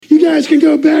you guys can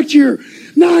go back to your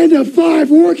 9-to-5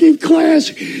 working class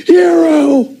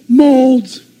hero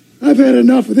molds. I've had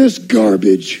enough of this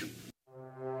garbage.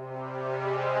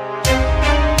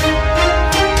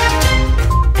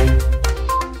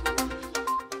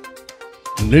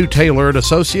 New Taylor &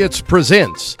 Associates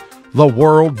presents The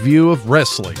Worldview of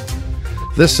Wrestling.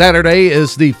 This Saturday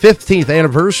is the 15th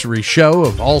anniversary show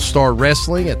of All-Star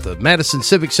Wrestling at the Madison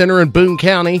Civic Center in Boone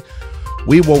County.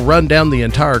 We will run down the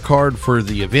entire card for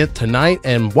the event tonight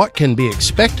and what can be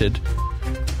expected.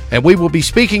 And we will be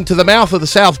speaking to the mouth of the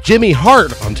South Jimmy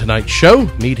Hart on tonight's show.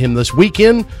 Meet him this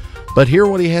weekend, but hear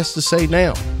what he has to say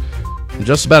now. And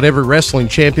just about every wrestling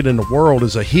champion in the world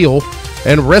is a heel,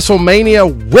 and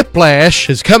WrestleMania Whiplash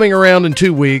is coming around in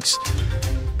 2 weeks.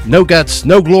 No Guts,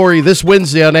 No Glory this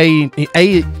Wednesday on AEW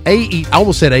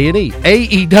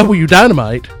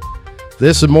Dynamite.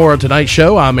 This and more on tonight's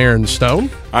show. I'm Aaron Stone.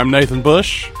 I'm Nathan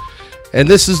Bush. And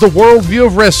this is the Worldview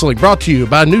of Wrestling, brought to you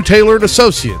by New Taylor &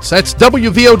 Associates. That's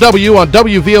WVOW on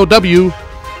WVOW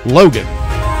Logan.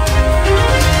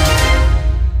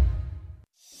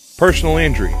 Personal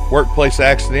injury, workplace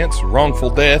accidents, wrongful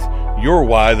death, you're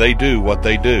why they do what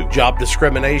they do. Job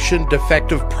discrimination,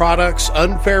 defective products,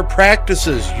 unfair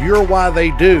practices, you're why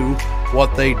they do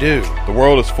what they do. The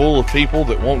world is full of people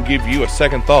that won't give you a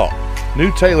second thought. New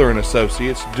Taylor &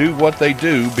 Associates do what they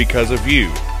do because of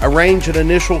you. Arrange an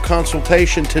initial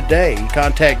consultation today.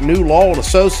 Contact New Law &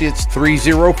 Associates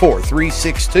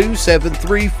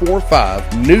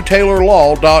 304-362-7345,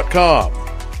 newtaylorlaw.com.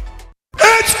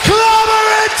 It's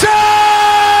clobbering time!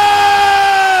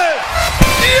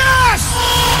 Yes!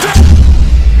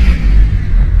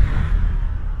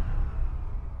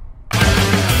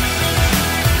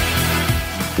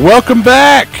 Welcome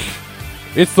back.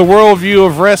 It's the Worldview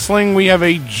of Wrestling. We have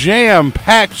a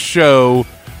jam-packed show,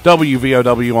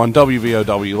 WVOW on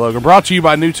WVOW Logan, brought to you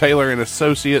by New Taylor &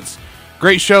 Associates.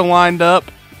 Great show lined up,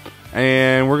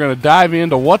 and we're going to dive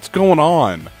into what's going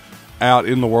on out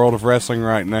in the world of wrestling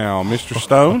right now. Mr.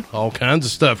 Stone? All kinds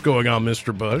of stuff going on,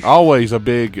 Mr. Bush. Always a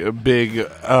big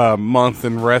month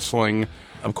in wrestling.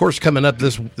 Of course, coming up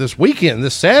this weekend,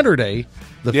 this Saturday,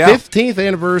 the 15th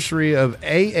anniversary of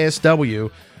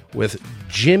ASW with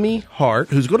Jimmy Hart,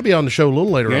 who's going to be on the show a little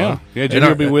later on. Yeah, Jimmy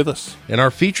will be with us. In our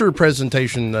feature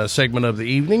presentation segment of the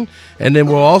evening. And then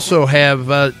we'll also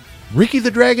have Ricky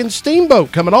the Dragon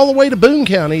Steamboat coming all the way to Boone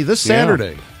County this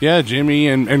Saturday. Yeah, Jimmy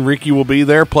and Ricky will be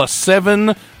there, plus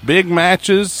 7 big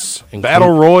matches,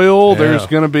 Battle Royal. Yeah. There's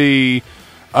going to be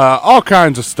all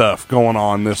kinds of stuff going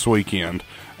on this weekend.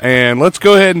 And let's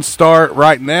go ahead and start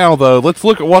right now, though. Let's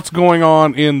look at what's going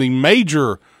on in the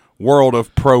major world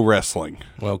of pro wrestling.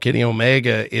 Well, Kenny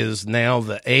Omega is now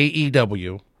the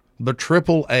AEW, the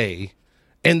AAA,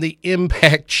 and the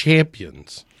Impact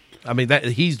champions. I mean,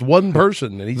 he's one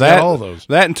person, and he's got all those.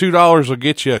 That and $2 will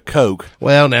get you a Coke.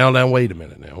 Well, now, wait a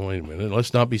minute.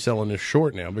 Let's not be selling this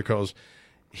short now, because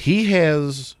he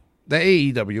has the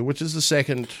AEW, which is the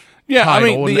second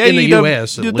title in the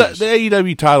U.S. The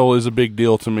AEW title is a big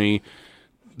deal to me.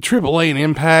 AAA and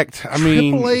Impact,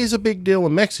 AAA is a big deal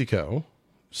in Mexico,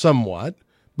 somewhat,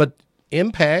 but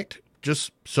Impact,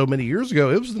 just so many years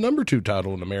ago, it was the number 2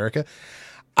 title in America.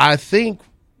 I think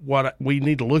what we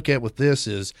need to look at with this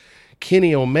is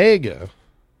Kenny Omega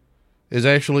is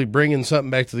actually bringing something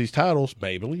back to these titles.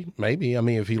 Maybe. I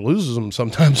mean, if he loses them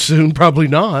sometime soon, probably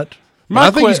not. I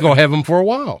think he's going to have them for a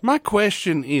while. My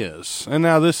question is, and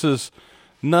now this is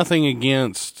nothing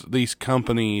against these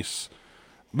companies,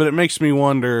 but it makes me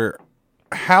wonder,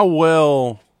 how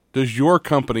well does your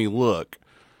company look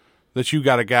that you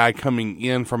got a guy coming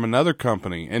in from another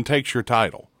company and takes your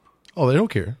title? Oh, they don't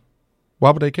care.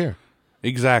 Why would they care?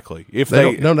 Exactly. If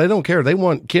they don't care. They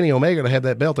want Kenny Omega to have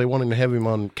that belt. They want him to have him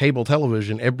on cable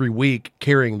television every week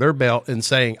carrying their belt and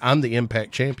saying, I'm the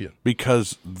Impact champion.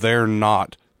 Because they're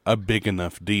not a big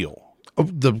enough deal.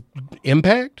 The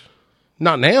Impact?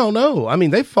 Not now, no. I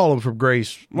mean, they've fallen from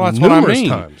grace numerous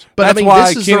times. But that's why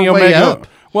this is Kenny their way Omega, up.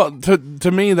 Well,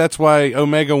 to me, that's why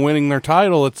Omega winning their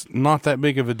title, it's not that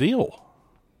big of a deal.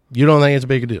 You don't think it's a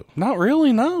big deal? Not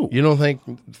really, no. You don't think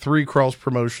 3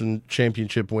 cross-promotion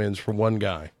championship wins for one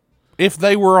guy? If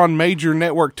they were on major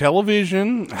network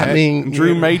television,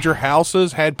 drew major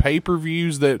houses, had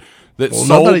pay-per-views that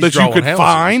sold, that you could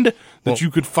find, you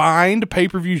could find,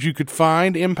 pay-per-views you could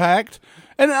find, Impact.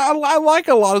 And I like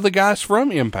a lot of the guys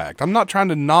from Impact. I'm not trying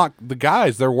to knock the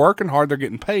guys. They're working hard. They're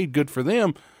getting paid. Good for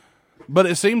them. But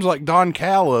it seems like Don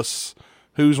Callis,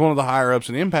 who's one of the higher-ups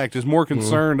in Impact, is more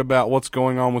concerned about what's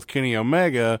going on with Kenny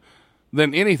Omega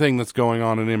than anything that's going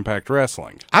on in Impact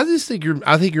Wrestling. I think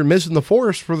you're missing the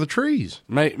forest for the trees.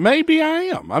 Maybe I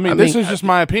am. I mean, this is just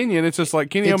my opinion. It's just like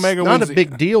Kenny Omega wins. It's not a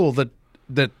big deal that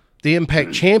the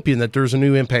Impact champion, that there's a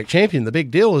new Impact champion. The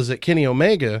big deal is that Kenny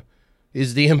Omega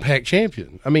is the Impact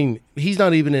champion. I mean, he's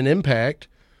not even in Impact.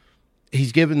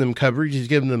 He's giving them coverage. He's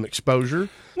giving them exposure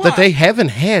that they haven't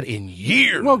had in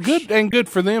years. Well, good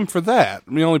for them for that.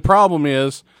 The only problem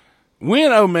is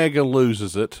when Omega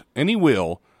loses it, and he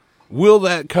will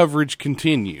that coverage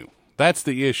continue? That's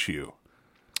the issue.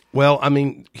 Well, I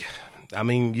mean,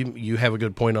 you have a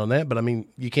good point on that, but I mean,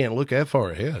 you can't look that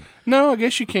far ahead. No, I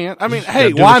guess you can't. I mean,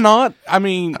 hey, why not? I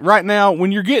mean, right now,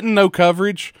 when you're getting no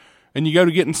coverage and you go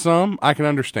to getting some, I can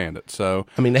understand it. So,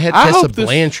 I mean, they had Tessa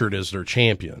Blanchard as their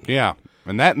champion. Yeah,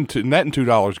 and that and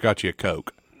 $2 got you a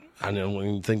Coke. I don't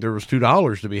even think there was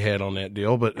 $2 to be had on that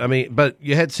deal, but I mean,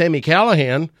 you had Sami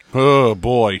Callihan. Oh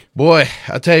boy,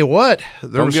 I tell you what,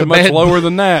 there was some much lower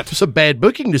than that. Some bad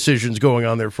booking decisions going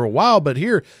on there for a while, but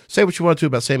here, say what you want to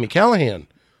about Sami Callihan,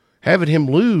 having him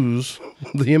lose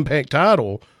the Impact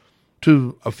title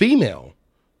to a female,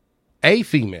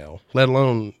 let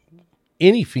alone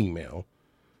any female,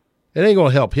 it ain't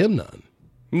going to help him none.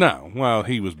 No, well,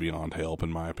 he was beyond help, in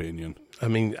my opinion. I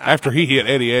mean, after he hit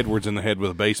Eddie Edwards in the head with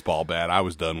a baseball bat, I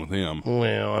was done with him.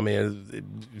 Well, I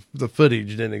mean, the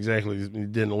footage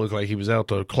didn't look like he was out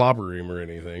to clobber him or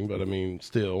anything, but I mean,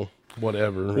 still,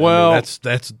 whatever. Well, I mean,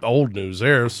 that's old news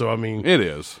there. So I mean, it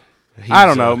is. I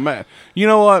don't know. You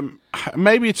know what?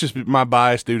 Maybe it's just my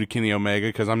bias due to Kenny Omega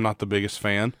because I'm not the biggest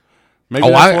fan. Maybe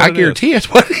I guarantee it's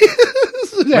what it is.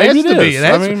 Maybe it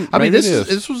is. I mean,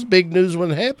 this was big news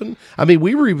when it happened. I mean,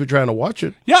 we were even trying to watch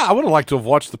it. Yeah, I would have liked to have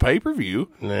watched the pay-per-view.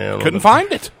 No, couldn't find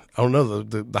it. I don't know.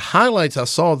 The highlights I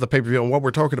saw of the pay-per-view, and what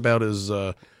we're talking about is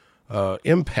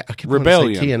Impact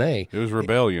Rebellion. TNA. It was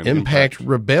Rebellion. Impact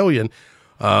Rebellion.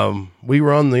 We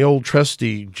were on the old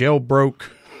trusty jailbroke.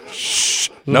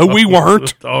 No, we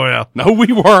weren't. Oh, yeah. No,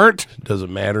 we weren't.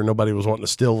 Doesn't matter. Nobody was wanting to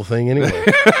steal the thing anyway.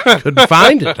 Couldn't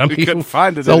find it. I mean, couldn't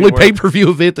find it. It's the only pay-per-view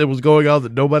event that was going on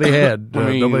that nobody had.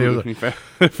 Nobody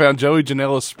found Joey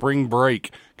Janela's Spring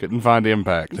Break. Couldn't find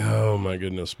Impact. Oh, my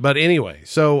goodness. But anyway,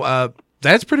 so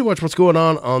that's pretty much what's going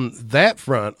on that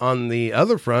front. On the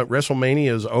other front,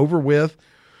 WrestleMania is over with.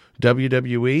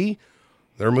 WWE,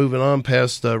 they're moving on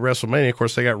past WrestleMania. Of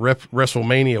course, they got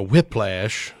WrestleMania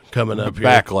Whiplash coming up here.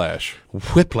 Backlash.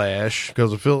 Whiplash,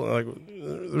 because I feel like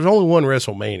there's only one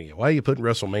WrestleMania. Why are you putting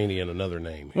WrestleMania in another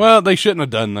name? Well, they shouldn't have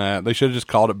done that. They should have just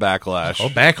called it Backlash. Oh,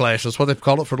 Backlash. That's what they've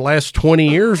called it for the last 20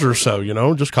 years or so,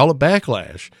 just call it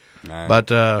Backlash. Nah. But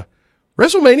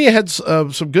WrestleMania had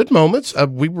some good moments.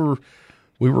 We were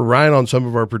right on some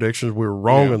of our predictions. We were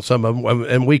wrong on some of them,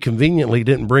 and we conveniently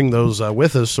didn't bring those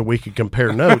with us so we could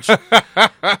compare notes.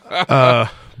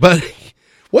 But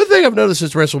one thing I've noticed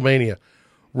since WrestleMania,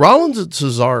 Rollins and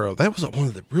Cesaro, that was one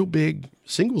of the real big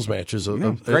singles matches.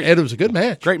 And it was a good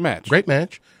match. Great match. Great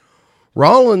match.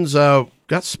 Rollins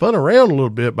got spun around a little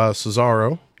bit by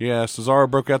Cesaro. Yeah,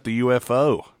 Cesaro broke out the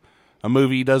UFO, a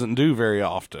movie he doesn't do very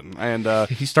often. And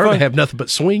he's starting to have nothing but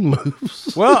swing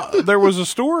moves. Well, there was a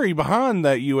story behind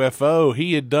that UFO.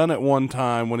 He had done it one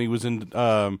time when he was in,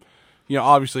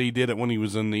 obviously he did it when he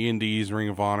was in the Indies, Ring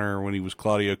of Honor, when he was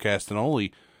Claudio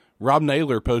Castagnoli. Rob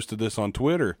Naylor posted this on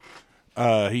Twitter.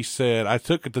 He said, I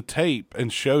took the tape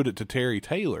and showed it to Terry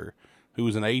Taylor, who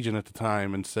was an agent at the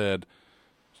time, and said,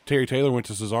 Terry Taylor went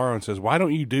to Cesaro and says, why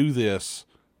don't you do this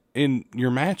in your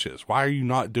matches? Why are you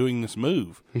not doing this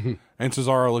move? Mm-hmm. And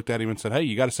Cesaro looked at him and said, hey,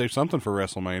 you got to save something for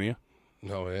WrestleMania.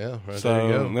 Oh, yeah. Right,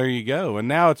 so there you go. And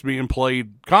now it's being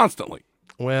played constantly.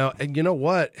 Well, and you know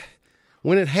what?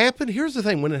 When it happened, here's the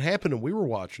thing. When it happened and we were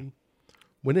watching,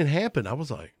 when it happened, I was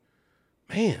like,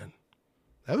 man,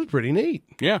 that was pretty neat.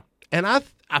 Yeah. And I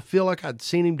feel like I'd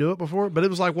seen him do it before, but it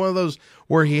was like one of those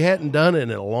where he hadn't done it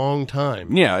in a long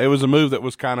time. Yeah, it was a move that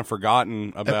was kind of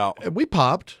forgotten about. And we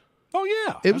popped. Oh,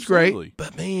 yeah. It was great.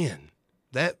 But, man,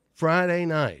 that Friday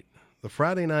night, the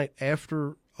Friday night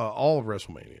after all of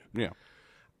WrestleMania. Yeah.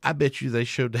 I bet you they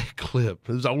showed that clip.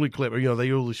 It was the only clip. They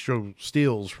usually show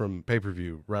stills from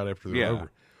pay-per-view right after they're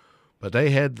over. But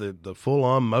they had the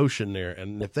full-on motion there,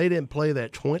 and if they didn't play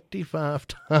that 25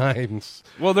 times...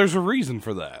 Well, there's a reason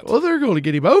for that. Well, they're going to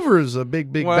get him over as a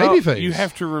big babyface. You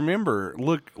have to remember,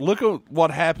 look at what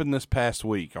happened this past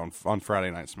week on Friday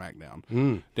Night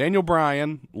SmackDown. Daniel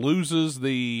Bryan loses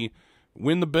the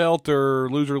win the belt or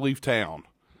lose or leave town.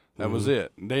 That was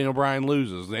it. Daniel Bryan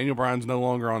loses. Daniel Bryan's no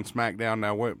longer on SmackDown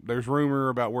now. There's rumor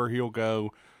about where he'll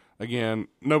go. Again,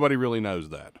 nobody really knows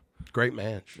that. Great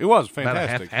match. It was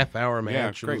fantastic. About a half-hour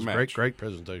match. Yeah, great match. Great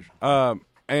presentation.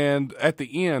 And at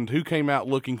the end, who came out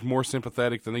looking more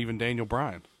sympathetic than even Daniel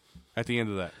Bryan? At the end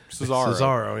of that,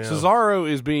 Cesaro. Yeah. Cesaro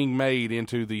is being made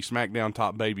into the SmackDown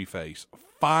top babyface.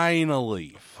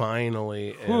 Finally.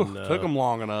 And, took him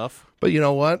long enough. But you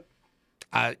know what?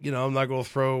 I'm not going to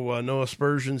throw no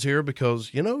aspersions here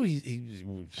because,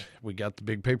 we got the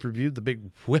big pay-per-view, the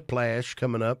big Whiplash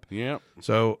coming up. Yeah.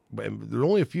 So there are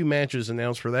only a few matches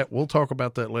announced for that. We'll talk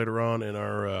about that later on in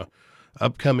our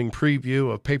upcoming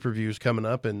preview of pay-per-views coming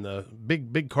up and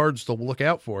big cards to look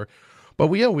out for. But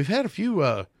we've had a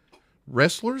few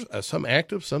wrestlers, some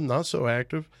active, some not so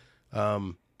active,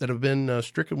 that have been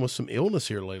stricken with some illness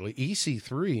here lately.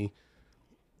 EC3,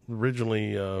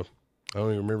 originally, I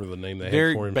don't even remember the name they had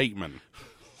for him. Derek Bateman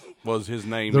was his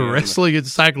name. The wrestling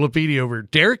encyclopedia over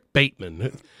Derek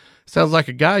Bateman. Sounds like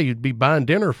a guy you'd be buying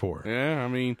dinner for. Yeah, I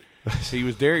mean, he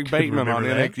was Derek Bateman on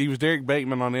NXT. He was Derek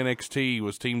Bateman on NXT. He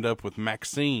was teamed up with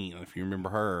Maxine, if you remember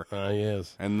her.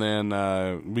 Yes. And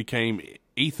then became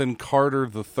Ethan Carter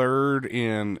III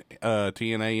in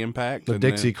TNA Impact. The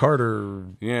Dixie Carter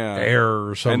heir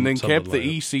or something. And then kept like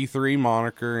the EC3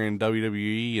 moniker in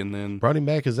WWE and then brought him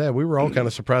back as that. We were all kind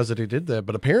of surprised that he did that,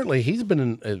 but apparently he's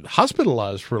been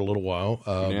hospitalized for a little while.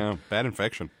 Bad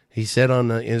infection. He said on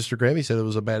Instagram, he said it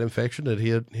was a bad infection that he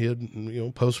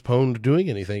had postponed doing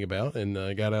anything about and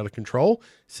got out of control.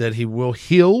 Said he will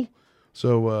heal.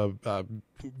 So,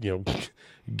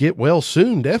 get well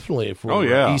soon, definitely. For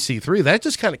EC3. That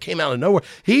just kind of came out of nowhere.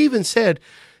 He even said,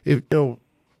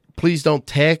 please don't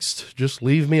text, just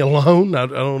leave me alone. I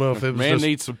don't know if it was Man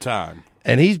needs some time.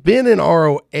 And he's been in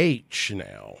ROH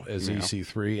now as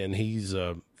EC3, and he's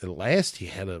at last he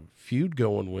had a feud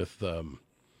going with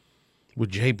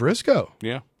Jay Briscoe.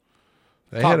 Yeah.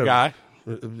 Top guy.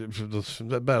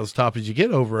 About as top as you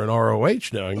get over in ROH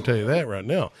now, I can tell you that right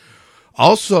now.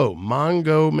 Also, Steve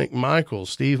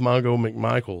Mongo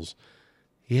McMichaels,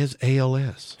 he has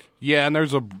ALS. Yeah, and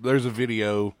there's a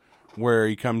video where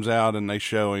he comes out and they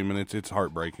show him, and it's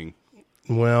heartbreaking.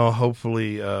 Well,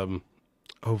 hopefully,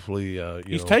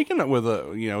 he's taking it with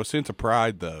a sense of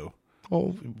pride, though.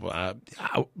 Oh, I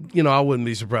wouldn't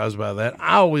be surprised by that.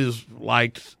 I always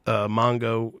liked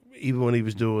Mongo, even when he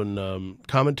was doing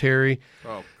commentary.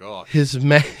 Oh God, his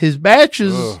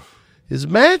matches. Ugh. His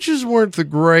matches weren't the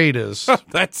greatest.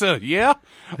 That's I'll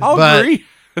agree.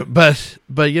 but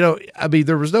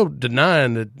there was no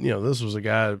denying that this was a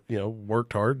guy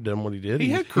worked hard, done what he did.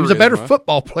 He was a better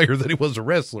football player than he was a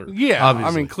wrestler. Yeah,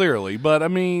 obviously. I mean clearly, but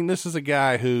this is a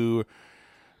guy who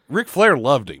Ric Flair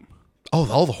loved him. Oh,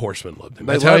 all the horsemen loved him.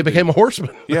 That's how he became a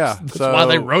horseman. Yeah, that's why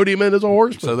they wrote him in as a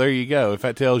horseman. So there you go. If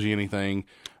that tells you anything,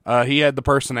 he had the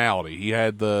personality, he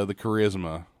had the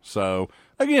charisma. So.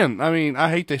 Again, I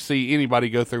hate to see anybody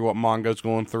go through what Mongo's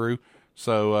going through.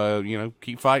 So,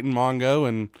 keep fighting Mongo,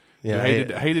 and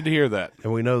hated to hear that.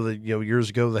 And we know that, years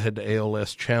ago they had the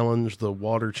ALS challenge, the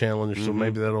water challenge, so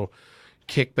maybe that'll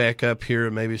kick back up here,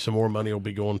 and maybe some more money will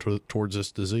be going towards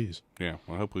this disease. Yeah,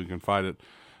 well, hopefully we can fight it.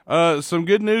 Some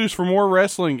good news for more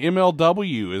wrestling.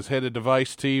 MLW is headed to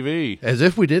Vice TV. As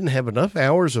if we didn't have enough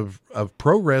hours of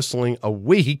pro wrestling a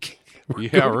week.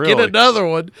 Yeah, really. Get another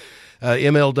one.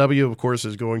 MLW, of course,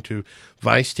 is going to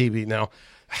Vice TV. Now,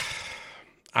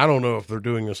 I don't know if they're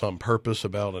doing this on purpose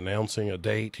about announcing a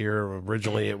date here.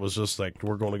 Originally, it was just like,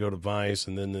 we're going to go to Vice,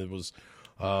 and then it was,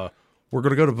 we're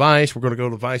going to go to Vice. We're going to go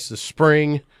to Vice this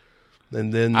spring.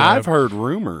 And then I've heard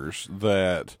rumors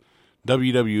that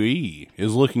WWE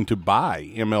is looking to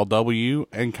buy MLW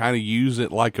and kind of use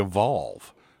it like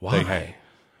Evolve. Why?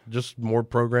 Just more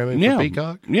programming for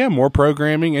Peacock? Yeah, more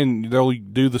programming, and they'll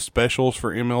do the specials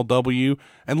for MLW.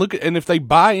 And if they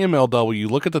buy MLW,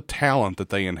 look at the talent that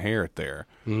they inherit there.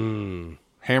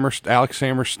 Alex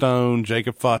Hammerstone,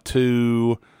 Jacob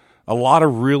Fatu, a lot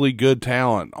of really good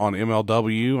talent on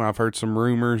MLW. I've heard some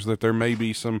rumors that there may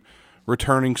be some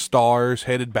returning stars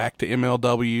headed back to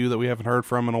MLW that we haven't heard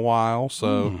from in a while.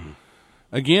 So,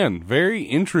 again, very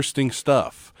interesting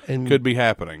stuff. And could be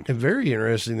happening. And very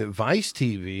interesting that Vice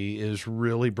TV is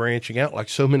really branching out like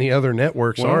so many other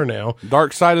networks are now.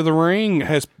 Dark Side of the Ring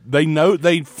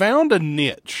they found a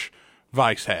niche,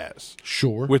 Vice has.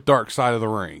 Sure. With Dark Side of the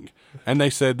Ring. And they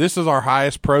said, this is our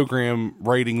highest program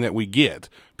rating that we get.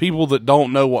 People that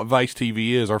don't know what Vice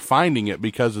TV is are finding it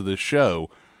because of this show.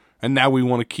 And now we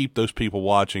want to keep those people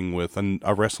watching with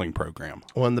a wrestling program.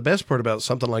 Well, and the best part about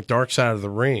something like Dark Side of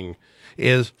the Ring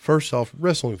is, first off,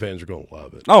 wrestling fans are going to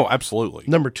love it. Oh, absolutely.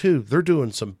 Number two, they're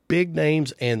doing some big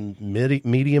names and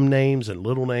medium names and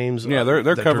little names. Yeah,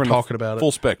 they're covering talking about full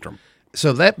it. spectrum.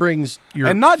 So that brings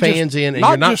your fans in, and not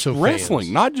you're not just so wrestling,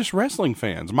 fans. Not just wrestling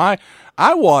fans.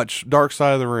 I watch Dark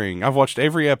Side of the Ring. I've watched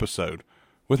every episode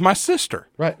with my sister.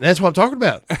 Right. That's what I'm talking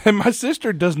about. And my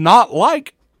sister does not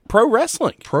like pro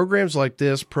wrestling. Programs like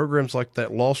this, programs like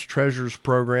that Lost Treasures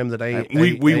program that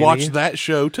we watched that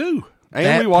show too. And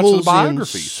that we watched the In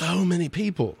biographies. so many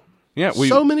people. Yeah,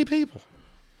 so many people.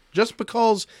 Just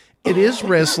because it is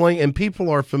wrestling and people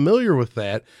are familiar with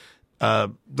that,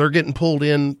 they're getting pulled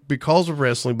in because of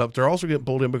wrestling, but they're also getting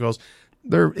pulled in because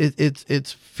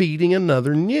it's feeding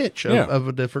another niche of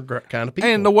a different kind of people.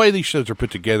 And the way these shows are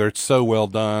put together, it's so well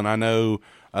done. I know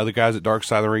the guys at Dark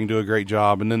Side of the Ring do a great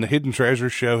job. And then the Hidden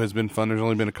Treasures show has been fun. There's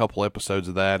only been a couple episodes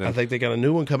of that. And I think they got a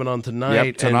new one coming on tonight.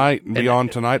 Yep, tonight.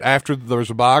 Tonight. After there's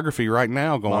a biography right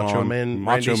now going on.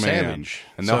 Macho Man. Savage.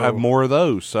 And they'll have more of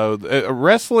those. So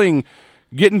wrestling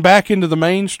getting back into the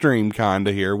mainstream kind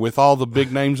of here with all the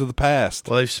big names of the past.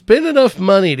 Well, they've spent enough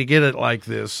money to get it like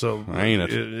this, so ain't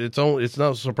it? It's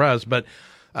not a surprise. But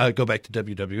go back to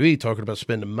WWE, talking about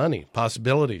spending money,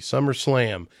 possibility,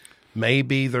 SummerSlam,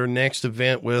 maybe their next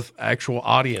event with actual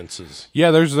audiences.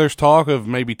 Yeah, there's talk of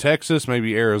maybe Texas,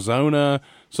 maybe Arizona,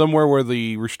 somewhere where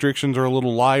the restrictions are a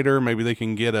little lighter. Maybe they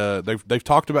can get they've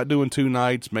talked about doing 2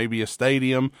 nights, maybe a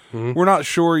stadium. Mm-hmm. We're not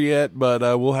sure yet, but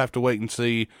we'll have to wait and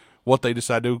see what they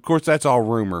decide to do. Of course, that's all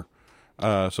rumor,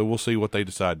 so we'll see what they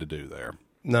decide to do there.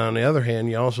 Now, on the other hand,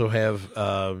 you also have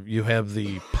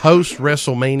the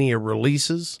post-WrestleMania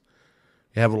releases.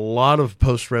 You have a lot of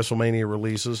post-WrestleMania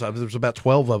releases. There's about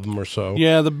 12 of them or so.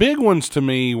 Yeah, the big ones to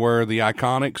me were the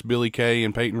Iconics, Billy Kay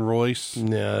and Peyton Royce.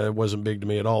 Yeah, it wasn't big to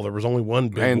me at all. There was only one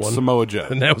big one. And Samoa Joe.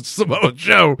 And that was Samoa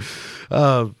Joe.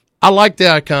 I like the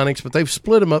Iconics, but they've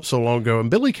split them up so long ago. And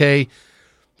Billy Kay,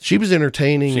 she was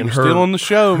entertaining. She was still on the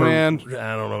show, man.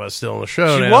 I don't know about still on the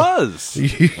show. She now. Was.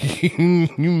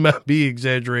 You might be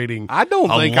exaggerating. I don't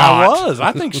think lot. I was.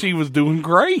 I think she was doing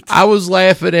great. I was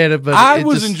laughing at it, but I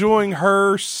was enjoying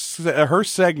her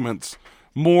segments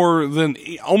more than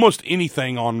almost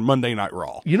anything on Monday Night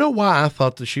Raw. You know why I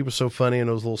thought that she was so funny in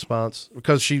those little spots?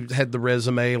 Because she had the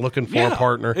resume looking for a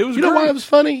partner. It was know why it was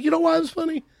funny? You know why it was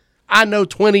funny? I know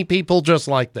 20 people just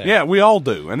like that. Yeah, we all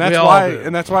do, and that's why it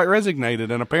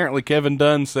resonated. And apparently, Kevin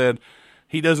Dunn said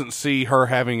he doesn't see her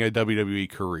having a WWE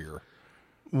career.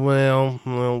 Well,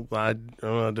 I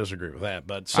disagree with that.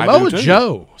 But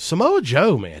Samoa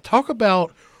Joe, man, talk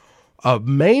about a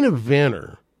main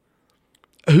eventer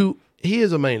who he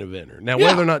is a main eventer. Now,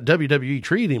 whether or not WWE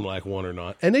treated him like one or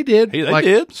not, and they did, they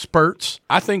did spurts.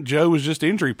 I think Joe was just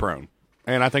injury prone.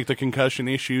 And I think the concussion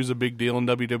issue is a big deal in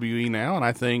WWE now. And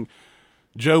I think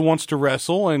Joe wants to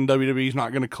wrestle, and WWE's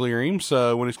not going to clear him.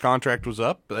 So when his contract was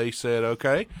up, they said,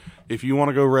 okay, if you want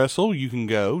to go wrestle, you can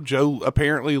go. Joe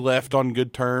apparently left on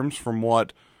good terms from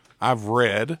what I've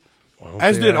read. Well,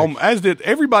 as did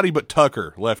everybody but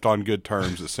Tucker left on good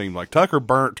terms, it seemed like. Tucker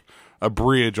burnt a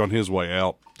bridge on his way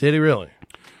out. Did he really?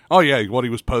 Oh, yeah. What he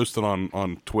was posting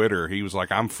on Twitter, he was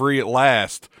like, I'm free at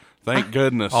last. Thank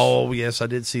goodness. Oh, yes, I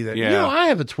did see that. Yeah. I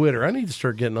have a Twitter. I need to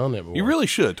start getting on that more. You really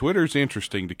should. Twitter's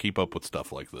interesting to keep up with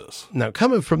stuff like this. Now,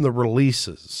 coming from the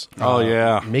releases.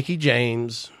 Yeah. Mickie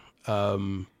James,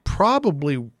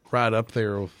 probably right up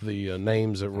there with the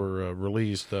names that were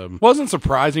released. Wasn't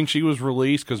surprising she was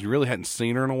released because you really hadn't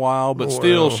seen her in a while, but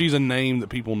still, she's a name that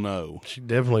people know. She's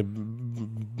definitely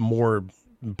more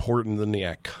important than the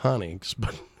Iconics,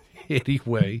 but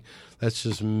anyway, that's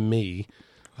just me.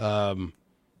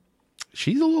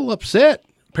 She's a little upset.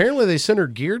 Apparently, they sent her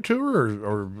gear to her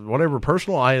or whatever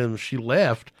personal items she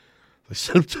left. They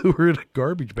sent them to her in a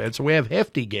garbage bag. So we have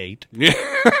Heftygate. Yeah.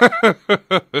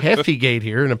 Heftygate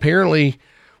here. And apparently,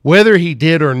 whether he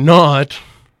did or not,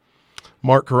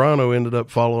 Mark Carrano ended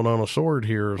up following on a sword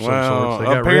here of some sort.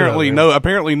 So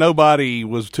apparently nobody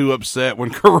was too upset when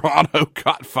Carrano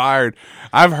got fired.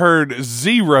 I've heard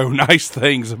zero nice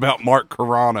things about Mark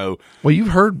Carrano.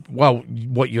 Well,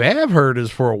 what you have heard is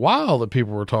for a while that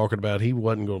people were talking about he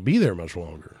wasn't going to be there much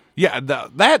longer. Yeah,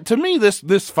 that to me,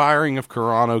 this firing of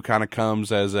Carrano kind of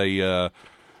comes as a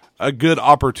good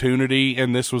opportunity,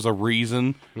 and this was a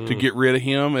reason to get rid of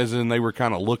him, as in they were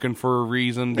kind of looking for a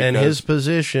reason. And his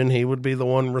position, he would be the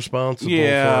one responsible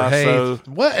for,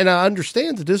 what? And I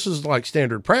understand that this is like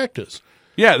standard practice.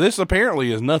 Yeah, this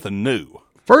apparently is nothing new.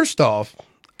 First off,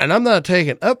 and I'm not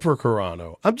taking up for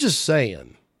Carrano, I'm just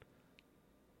saying,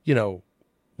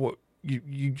 what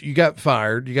you got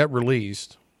fired, you got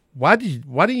released. Why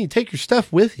didn't you take your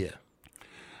stuff with you?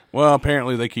 Well,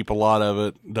 apparently they keep a lot of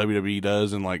it. WWE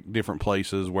does in like different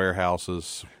places,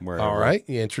 warehouses, wherever. All right,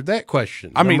 you answered that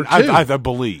question. I mean, I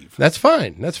believe. That's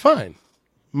fine. That's fine.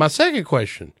 My second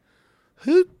question,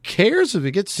 who cares if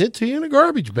it gets sent to you in a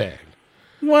garbage bag?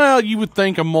 Well, you would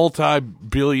think a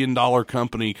multi-billion-dollar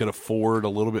company could afford a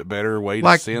little bit better way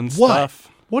to send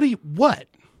stuff. What?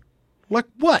 Like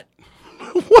what?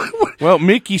 Well,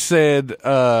 Mickey said,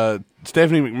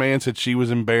 Stephanie McMahon said she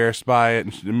was embarrassed by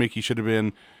it, and Mickey should have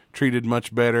been treated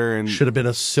much better. And should have been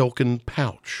a silken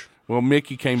pouch. Well,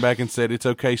 Mickey came back and said, it's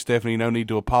okay, Stephanie, no need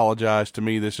to apologize to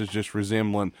me. This is just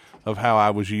resemblant of how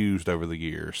I was used over the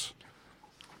years.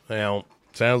 Now,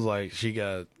 sounds like she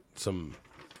got some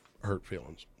hurt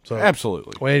feelings. So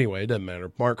absolutely. Well, anyway, it doesn't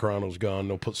matter. Mark Carano's gone.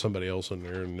 They'll put somebody else in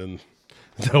there, and then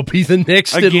they'll be the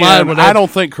next in line. I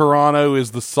don't think Carano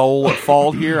is the sole at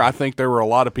fault here. I think there were a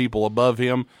lot of people above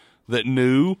him that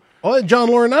knew. Oh, and John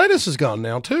Laurinaitis is gone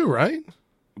now too, right?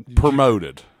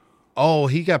 Promoted. Oh,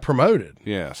 he got promoted.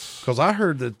 Yes. Because I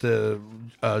heard that the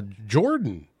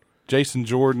Jason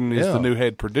Jordan is the new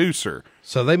head producer.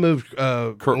 So they moved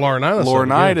Laurinaitis.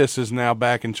 Laurinaitis is now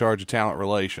back in charge of talent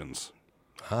relations.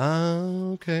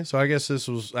 Okay. So I guess this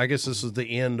is the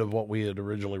end of what we had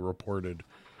originally reported.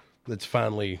 That's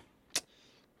finally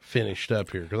finished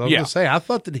up here. Because I was going to say, I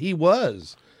thought that he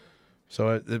was.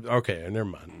 So okay, never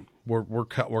mind. We're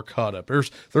caught up.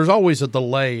 There's always a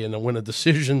delay in when a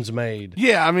decision's made.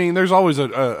 Yeah, I mean, there's always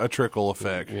a trickle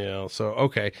effect. Yeah. So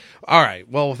okay, all right.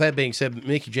 Well, with that being said,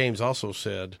 Mickie James also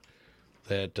said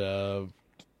that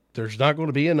there's not going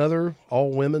to be another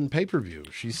all-women pay-per-view.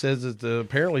 She says that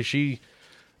apparently she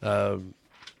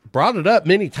brought it up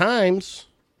many times,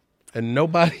 and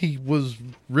nobody was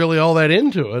really all that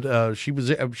into it.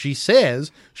 She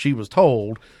says she was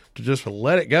told to just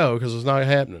let it go because it's not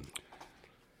happening.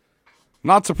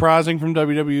 Not surprising from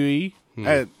WWE.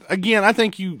 Again, I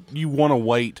think you want to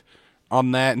wait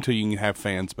on that until you can have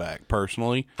fans back,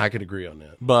 personally. I could agree on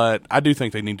that. But I do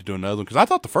think they need to do another one because I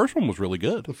thought the first one was really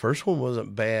good. The first one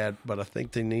wasn't bad, but I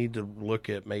think they need to look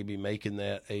at maybe making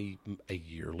that a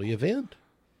yearly event.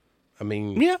 I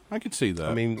mean, yeah, I could see that.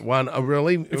 I mean, why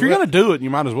really? If you're going to do it, you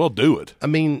might as well do it. I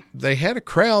mean, they had a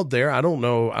crowd there. I don't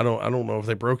know if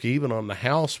they broke even on the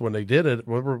house when they did it.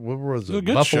 What was it? A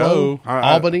good Buffalo, show.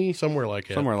 Albany, somewhere like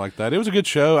that. Somewhere like that. It was a good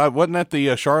show. Wasn't that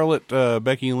the Charlotte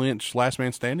Becky Lynch Last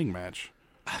Man Standing match?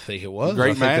 I think it was.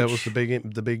 Great match. That was the big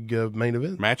main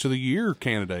event. Match of the year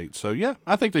candidate. So yeah,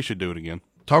 I think they should do it again.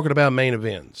 Talking about main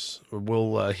events,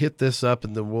 we'll hit this up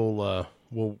and then we'll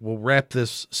wrap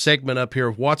this segment up here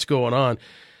of what's going on.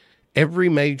 Every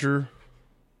major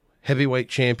heavyweight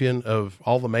champion of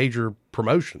all the major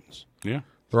promotions,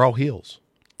 they're all heels.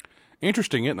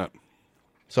 Interesting, isn't it?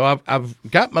 So I've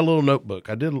got my little notebook.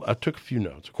 I took a few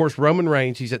notes. Of course, Roman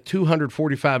Reigns, he's at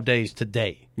 245 days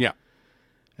today. Yeah.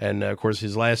 And, of course,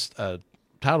 his last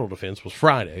title defense was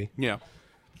Friday. Yeah.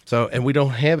 So, and we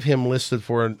don't have him listed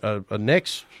for a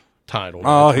next title.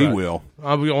 Oh, he will.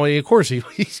 Of course,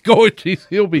 he's going to.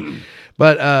 He'll be.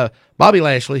 But Bobby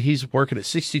Lashley, he's working at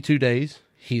 62 days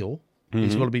heel. Mm-hmm.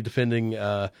 He's going to be defending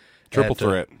triple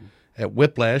threat at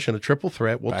Whiplash in a triple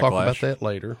threat. We'll talk about that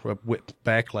later.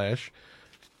 Backlash.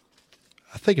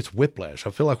 I think it's Whiplash.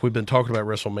 I feel like we've been talking about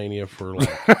WrestleMania for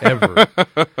ever.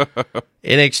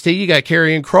 NXT, you got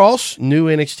Karrion Kross, new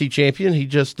NXT champion. He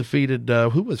just defeated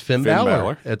who was Finn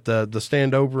Balor at the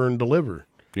Stand Over and Deliver.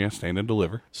 Yeah, Stand and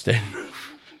Deliver.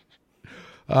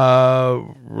 We're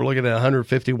looking at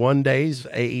 151 days,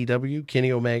 AEW,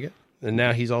 Kenny Omega. And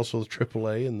now he's also the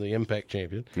AAA and the Impact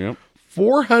champion. Yep.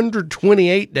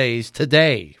 428 days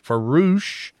today for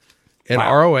Roosh and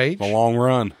ROH. A long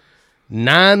run.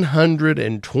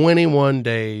 921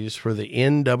 days for the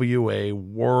NWA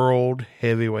World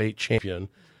Heavyweight Champion,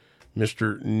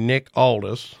 Mr. Nick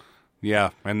Aldis. Yeah,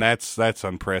 and that's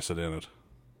unprecedented.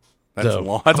 That's a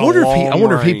long. I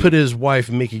wonder if he put his wife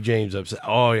Mickie James up.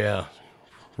 Oh yeah,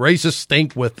 races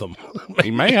stink with them.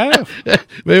 He may have.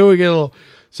 Maybe we get a little.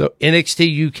 So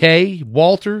NXT UK,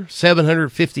 Walter,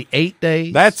 758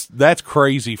 days. That's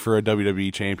crazy for a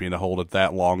WWE champion to hold it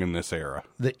that long in this era.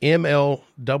 The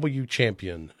MLW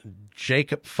champion,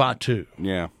 Jacob Fatu.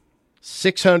 Yeah.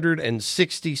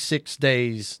 666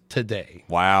 days today.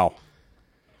 Wow.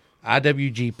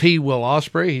 IWGP Will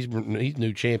Ospreay, he's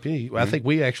new champion. I think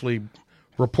we actually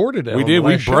reported it. We did.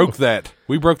 We broke that.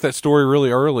 We broke that story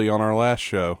really early on our last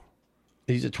show.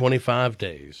 He's at 25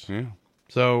 days. Yeah.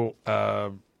 So,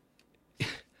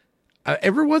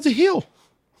 everyone's a heel.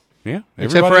 Yeah.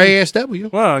 Except for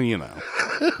ASW. Well, you know.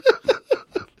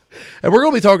 And we're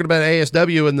going to be talking about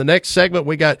ASW in the next segment.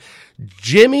 We got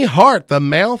Jimmy Hart, the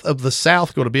Mouth of the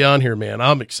South, going to be on here, man.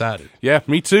 I'm excited. Yeah,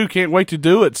 me too. Can't wait to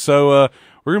do it. So,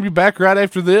 we're going to be back right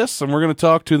after this, and we're going to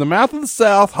talk to the Mouth of the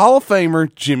South Hall of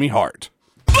Famer, Jimmy Hart.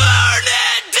 Burn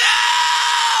it down!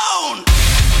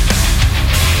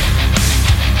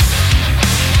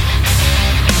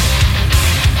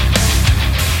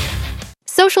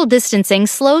 Social distancing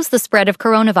slows the spread of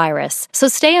coronavirus, so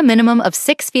stay a minimum of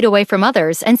 6 feet away from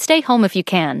others and stay home if you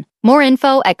can. More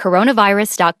info at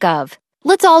coronavirus.gov.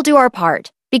 Let's all do our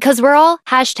part, because we're all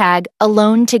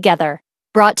 #alone together.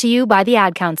 Brought to you by the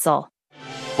Ad Council.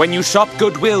 When you shop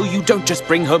Goodwill, you don't just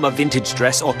bring home a vintage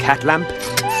dress or cat lamp.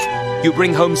 You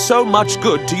bring home so much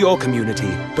good to your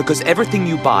community, because everything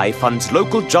you buy funds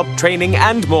local job training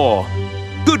and more.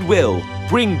 Goodwill.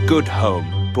 Bring good home.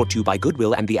 Brought to you by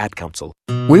Goodwill and the Ad Council.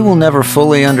 We will never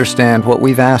fully understand what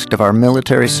we've asked of our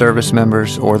military service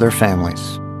members or their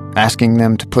families, asking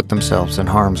them to put themselves in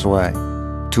harm's way,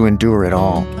 to endure it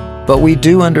all. But we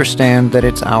do understand that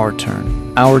it's our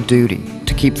turn, our duty,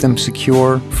 to keep them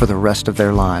secure for the rest of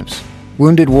their lives.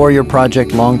 Wounded Warrior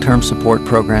Project long-term support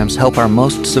programs help our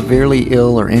most severely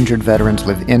ill or injured veterans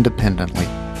live independently,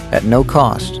 at no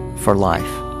cost, for life,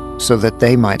 so that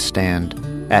they might stand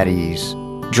at ease.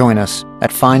 Join us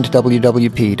at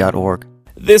findwwp.org.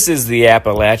 This is the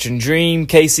Appalachian Dream,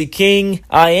 Casey King.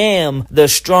 I am the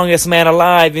strongest man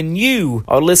alive, and you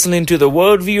are listening to the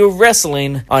Worldview of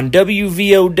Wrestling on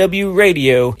WVOW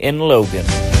Radio in Logan.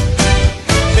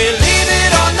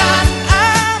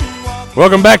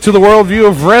 Welcome back to the Worldview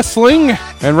of Wrestling,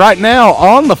 and right now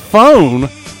on the phone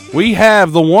we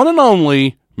have the one and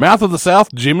only Mouth of the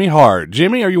South, Jimmy Hart.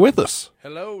 Jimmy, are you with us?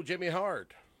 Hello, Jimmy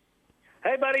Hart.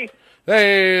 Hey, buddy.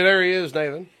 Hey, there he is,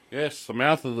 Nathan. Yes, the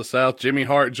Mouth of the South, Jimmy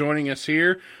Hart, joining us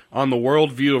here on the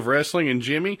Worldview of Wrestling. And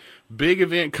Jimmy, big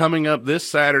event coming up this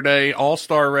Saturday,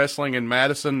 All-Star Wrestling in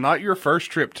Madison. Not your first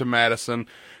trip to Madison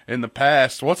in the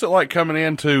past. What's it like coming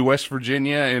into West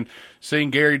Virginia and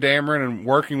seeing Gary Dameron and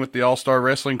working with the All-Star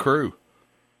Wrestling crew?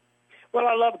 Well,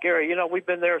 I love Gary. You know, we've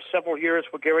been there several years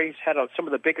where Gary's had some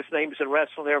of the biggest names in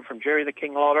wrestling there, from Jerry the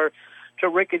King Lawler to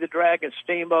Ricky the Dragon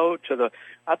Steamboat to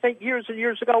I think years and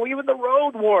years ago, even the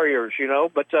Road Warriors, you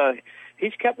know. But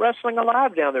he's kept wrestling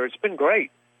alive down there. It's been great.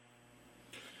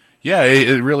 Yeah,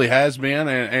 it really has been.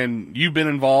 And you've been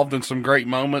involved in some great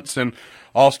moments in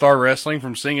All-Star Wrestling,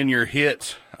 from singing your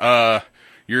hit,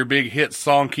 your big hit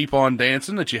song, Keep On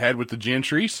Dancing, that you had with the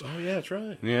Gentrys. Oh, yeah, that's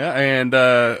right. Yeah, and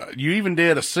you even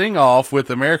did a sing-off with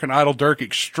American Idol Dirk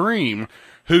Extreme,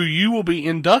 who you will be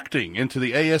inducting into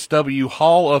the ASW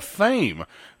Hall of Fame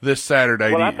this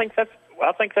Saturday. Well, I think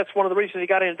that's one of the reasons he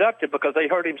got inducted, because they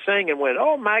heard him sing and went,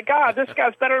 "Oh my God, this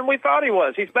guy's better than we thought he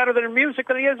was. He's better in music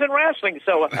than he is in wrestling."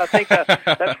 So I think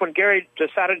that's when Gary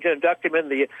decided to induct him in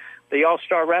the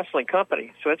All-Star Wrestling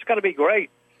Company. So it's going to be great.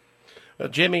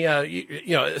 Jimmy,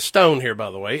 you know, Stone here, by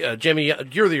the way. Jimmy,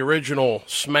 you're the original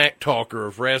smack talker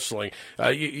of wrestling.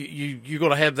 You're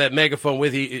going to have that megaphone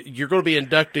with you. You're going to be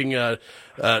inducting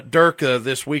Dirk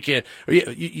this weekend.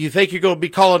 You think you're going to be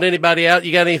calling anybody out?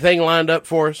 You got anything lined up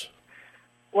for us?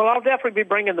 Well, I'll definitely be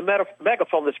bringing the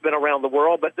megaphone that's been around the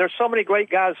world, but there's so many great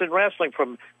guys in wrestling,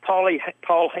 from Paul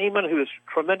Heyman, who's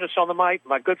tremendous on the mic,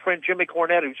 my good friend Jimmy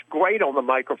Cornette, who's great on the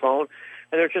microphone,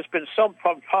 and there's just been from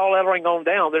Paul Ellering on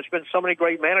down, there's been so many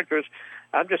great managers.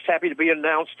 I'm just happy to be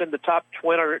announced in the top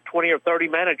 20 or 30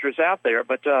 managers out there,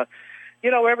 but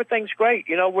you know, everything's great.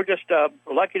 You know, we're just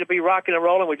lucky to be rocking and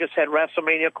rolling. We just had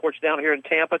WrestleMania, of course, down here in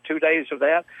Tampa, 2 days of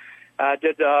that. I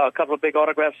did a couple of big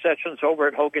autograph sessions over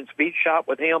at Hogan's Beach Shop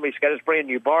with him. He's got his brand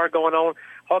new bar going on.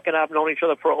 Huck and I have known each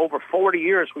other for over 40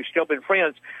 years. We've still been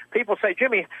friends. People say,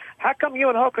 "Jimmy, how come you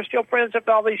and Huck are still friends after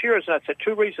all these years?" And I said,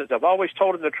 2 reasons. I've always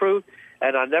told him the truth,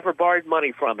 and I never borrowed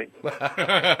money from him.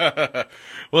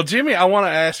 Well, Jimmy, I want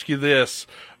to ask you this.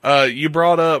 You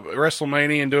brought up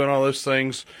WrestleMania and doing all those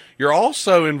things. You're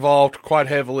also involved quite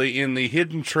heavily in the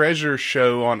Hidden Treasure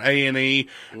show on A&E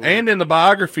and in the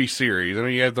biography series. I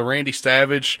mean, you have the Randy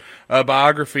Savage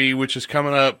biography, which is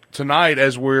coming up tonight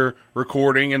as we're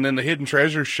recording, and then the Hidden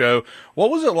Treasure show.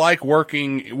 What was it like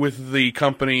working with the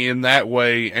company in that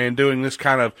way and doing this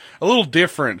kind of a little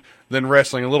different than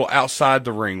wrestling, a little outside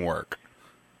the ring work?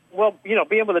 Well, you know,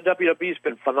 being with the WWE has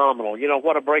been phenomenal. You know,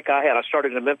 what a break I had. I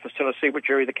started in Memphis, Tennessee with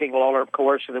Jerry the King Lawler, of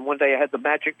course, and then one day I had the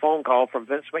magic phone call from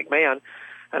Vince McMahon,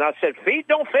 and I said, "Feet,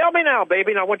 don't fail me now,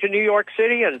 baby." And I went to New York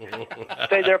City and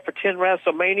stayed there for 10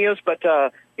 WrestleManias. But,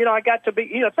 you know, I got to be,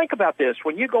 you know, think about this.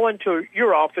 When you go into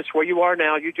your office where you are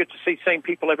now, you get to see same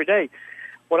people every day.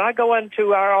 When I go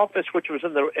into our office, which was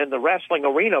in the wrestling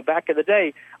arena back in the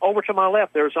day, over to my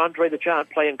left, there was Andre the Giant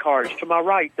playing cards. To my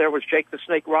right, there was Jake the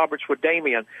Snake Roberts with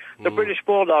Damien. The British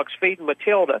Bulldogs feeding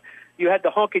Matilda. You had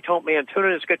the Honky Tonk Man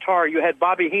tuning his guitar. You had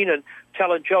Bobby Heenan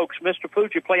telling jokes. Mr.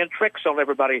 Fuji playing tricks on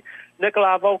everybody.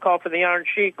 Nikolai Volkov and the Iron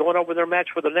Sheik going over their match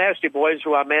with the Nasty Boys,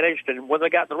 who I managed. And when they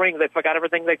got in the ring, they forgot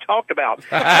everything they talked about.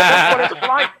 But that's what it was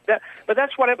like. But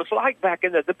that's what it was like back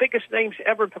in the biggest names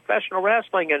ever in professional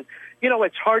wrestling. And,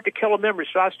 it's hard to kill a memory.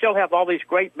 So I still have all these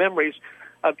great memories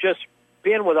of just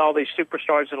being with all these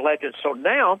superstars and legends. So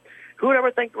now, who would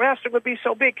ever think wrestling would be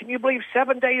so big? Can you believe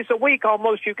 7 days a week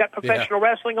almost you've got professional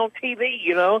wrestling on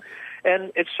TV,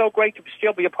 And it's so great to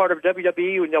still be a part of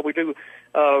WWE. We do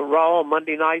Raw on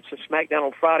Monday nights and SmackDown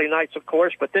on Friday nights, of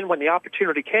course. But then when the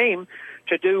opportunity came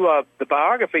to do the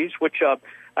biographies, which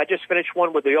I just finished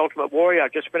one with the Ultimate Warrior. I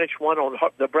just finished one on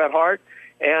the Bret Hart,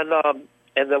 and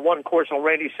the one, of course, on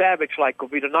Randy Savage, like will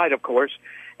be tonight, of course.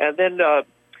 And then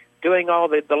doing all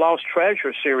the Lost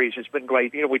Treasure series has been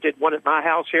great. We did one at my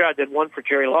house here. I did one for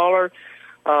Jerry Lawler.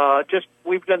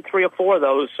 We've done 3 or 4 of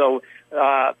those. So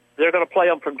they're going to play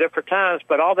them from different times.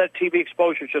 But all that TV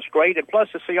exposure is just great. And plus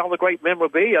to see all the great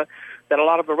memorabilia that a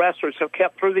lot of the wrestlers have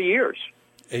kept through the years.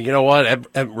 And you know what?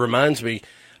 It reminds me.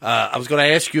 I was going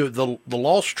to ask you, the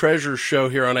Lost Treasures show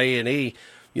here on A&E,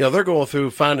 they're going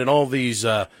through finding all these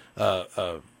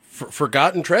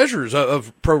forgotten treasures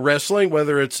of pro wrestling,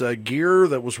 whether it's gear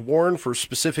that was worn for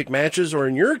specific matches or,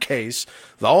 in your case,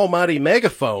 the almighty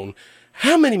megaphone.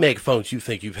 How many megaphones do you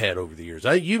think you've had over the years?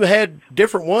 You've had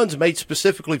different ones made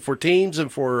specifically for teams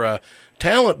and for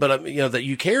talent, but that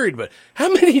you carried. But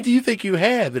how many do you think you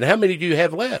have, and how many do you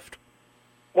have left?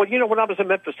 Well, when I was in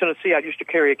Memphis, Tennessee, I used to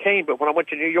carry a cane, but when I went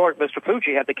to New York, Mr.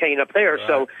 Fuji had the cane up there. Right.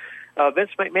 So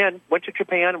Vince McMahon went to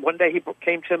Japan, and one day he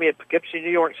came to me at Poughkeepsie, New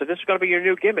York, and said, "This is going to be your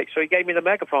new gimmick." So he gave me the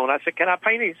megaphone. I said, "Can I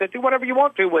paint it?" He said, "Do whatever you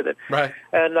want to with it." Right.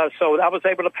 And so I was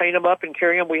able to paint them up and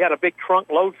carry them. We had a big trunk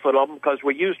load for them because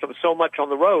we used them so much on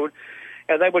the road,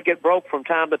 and they would get broke from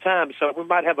time to time. So we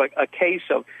might have a case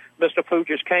of Mr.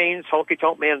 Fuji's canes, Honky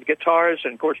Tonk Man's guitars,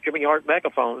 and, of course, Jimmy Hart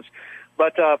megaphones.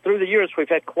 But through the years, we've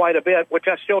had quite a bit, which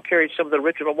I still carry some of the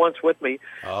original ones with me,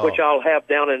 which I'll have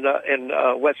down in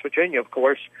West Virginia, of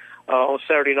course, on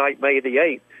Saturday night, May the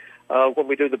 8th, when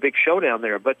we do the big show down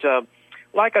there. But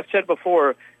like I said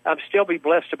before, I'm still be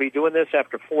blessed to be doing this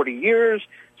after 40 years,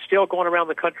 still going around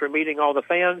the country meeting all the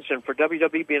fans, and for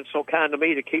WWE being so kind to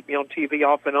me to keep me on TV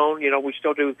off and on. We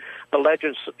still do the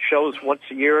Legends shows once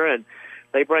a year, and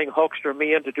they bring Hulkster and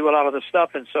me in to do a lot of the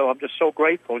stuff, and so I'm just so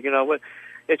grateful,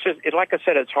 It's just, like I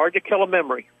said, it's hard to kill a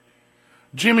memory.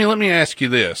 Jimmy, let me ask you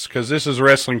this, because this is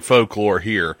wrestling folklore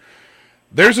here.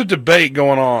 There's a debate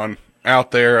going on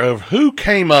out there of who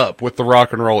came up with the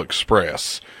Rock and Roll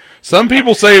Express. Some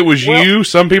people say it was you.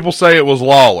 Some people say it was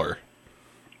Lawler.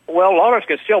 Well, Lawler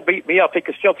can still beat me up. He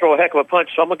can still throw a heck of a punch,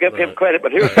 so I'm going to give him credit.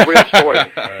 But here's the real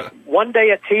story. One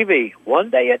day at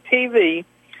TV,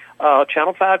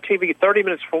 Channel 5 TV, 30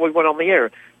 minutes before we went on the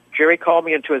air, Jerry called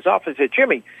me into his office and said,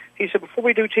 "Jimmy," he said, "before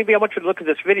we do TV, I want you to look at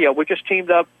this video. We just teamed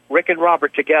up Rick and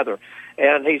Robert together."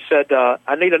 And he said,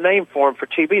 "I need a name for him for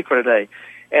TV for today."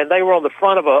 And they were on the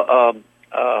front of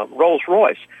a Rolls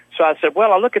Royce. So I said,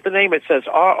 well, I look at the name. It says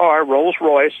RR Rolls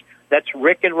Royce. That's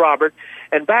Rick and Robert.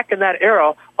 And back in that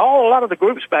era, a lot of the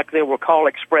groups back then were called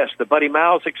Express, the Buddy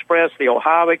Miles Express, the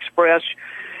Ohio Express.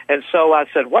 And so I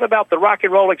said, what about the Rock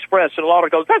and Roll Express? And Lawler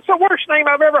goes, "That's the worst name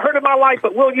I've ever heard in my life,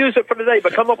 but we'll use it for today,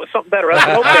 but come up with something better." I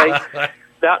said, okay.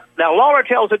 Now, Lawler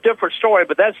tells a different story,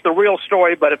 but that's the real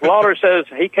story. But if Lawler says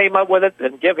he came up with it,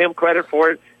 then give him credit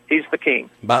for it. He's the king.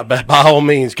 By all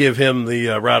means, give him the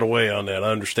right of way on that. I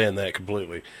understand that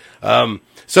completely.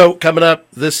 So coming up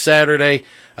this Saturday,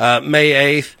 May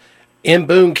 8th, in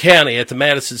Boone County at the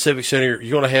Madison Civic Center,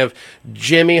 you're going to have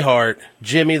Jimmy Hart,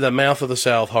 Jimmy the Mouth of the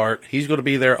South Hart. He's going to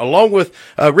be there along with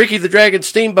Ricky the Dragon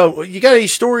Steamboat. You got any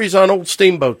stories on old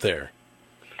Steamboat there?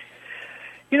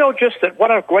 Just that what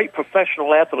a great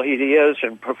professional athlete he is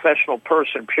and professional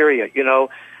person, period.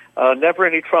 Never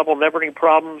any trouble, never any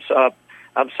problems.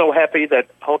 I'm so happy that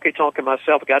Honky Tonk and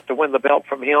myself got to win the belt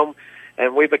from him,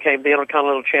 and we became the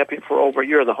Intercontinental Champion for over a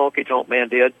year, the Honky Tonk Man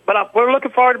did. But we're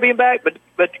looking forward to being back.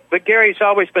 But Gary's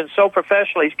always been so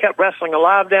professional. He's kept wrestling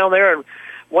alive down there, and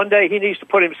one day he needs to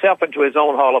put himself into his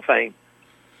own Hall of Fame.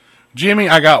 Jimmy,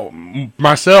 I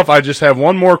just have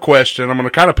one more question. I'm going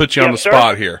to kind of put you on the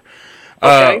spot here.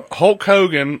 Okay. Hulk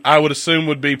Hogan, I would assume,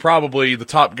 would be probably the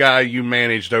top guy you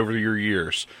managed over your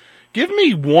years. Give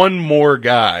me one more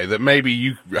guy that maybe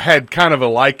you had kind of a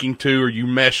liking to or you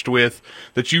meshed with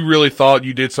that you really thought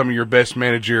you did some of your best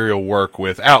managerial work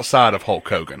with outside of Hulk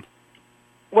Hogan.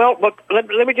 Well, look, let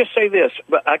me just say this,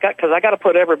 but I got to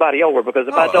put everybody over, because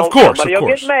if I don't, somebody will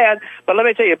get mad. But let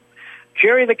me tell you,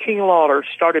 Jerry the King Lawler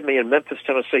started me in Memphis,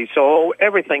 Tennessee, so I owe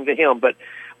everything to him. But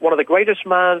one of the greatest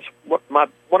minds, one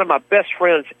of my best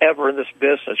friends ever in this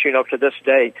business, to this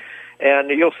day. And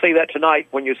you'll see that tonight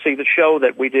when you see the show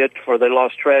that we did for the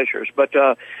Lost Treasures. But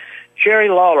Jerry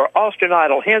Lawler, Austin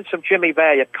Idol, Handsome Jimmy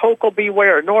Valiant, Coco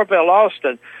Beware, Norvell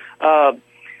Austin,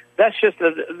 that's just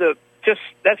the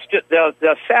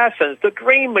Assassins, the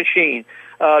Dream Machine,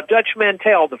 Dutch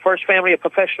Mantell, the first family of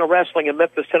professional wrestling in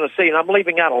Memphis, Tennessee, and I'm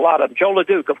leaving out a lot of them. Joe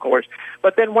LeDuc, of course.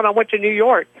 But then when I went to New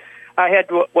York, I had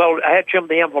Jim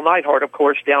the Anvil Neidhart, of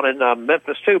course, down in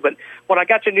Memphis too. But when I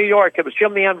got to New York, it was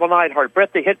Jim the Anvil Neidhart,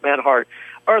 Bret the Hitman Hart,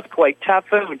 Earthquake,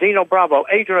 Typhoon, Dino Bravo,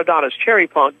 Adrian Adonis, Cherry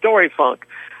Funk, Dory Funk.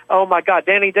 Oh my God,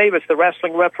 Danny Davis, the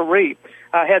wrestling referee.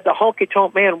 I had the honky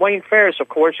tonk man Wayne Ferris, of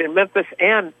course, in Memphis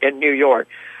and in New York.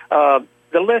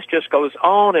 The list just goes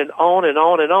on and on and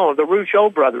on and on. The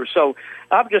Rougeau brothers. So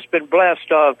I've just been blessed.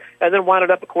 And then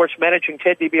wound up, of course, managing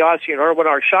Ted DiBiase and Erwin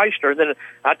R. Shyster. And then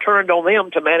I turned on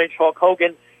them to manage Hulk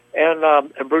Hogan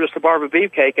and Brutus the Barber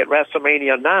Beefcake at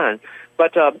WrestleMania 9.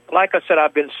 But like I said,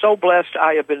 I've been so blessed.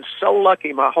 I have been so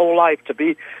lucky my whole life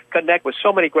to connect with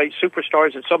so many great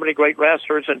superstars and so many great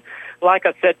wrestlers. And like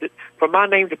I said, for my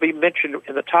name to be mentioned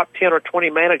in the top 10 or 20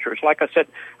 managers, like I said,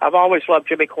 I've always loved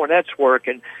Jimmy Cornette's work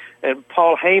and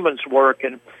Paul Heyman's work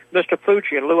and Mr.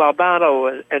 Fucci and Lou Albano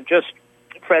and just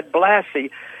Fred Blassie,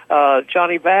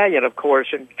 Johnny Valiant, of course,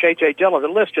 and J.J. Dillon. The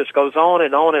list just goes on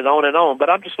and on and on and on.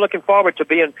 But I'm just looking forward to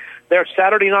being there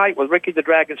Saturday night with Ricky the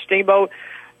Dragon Steamboat.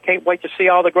 Can't wait to see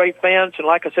all the great fans. And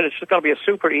like I said, it's just going to be a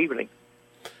super evening.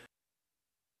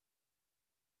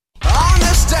 On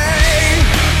this day,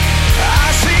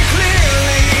 I see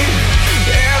clearly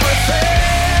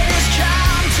everything has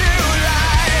come to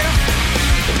life.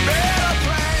 A better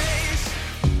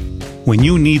place. When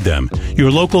you need them,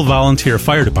 your local volunteer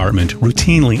fire department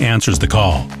routinely answers the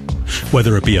call.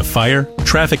 Whether it be a fire,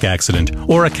 traffic accident,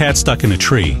 or a cat stuck in a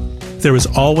tree, there is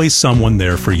always someone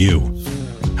there for you.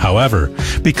 However,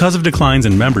 because of declines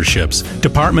in memberships,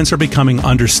 departments are becoming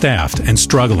understaffed and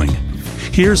struggling.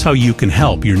 Here's how you can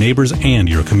help your neighbors and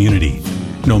your community.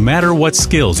 No matter what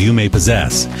skills you may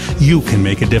possess, you can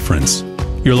make a difference.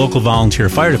 Your local volunteer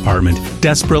fire department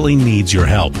desperately needs your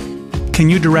help. Can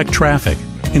you direct traffic,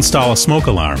 install a smoke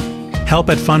alarm, help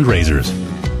at fundraisers?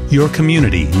 Your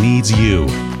community needs you.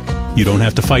 You don't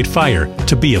have to fight fire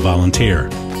to be a volunteer.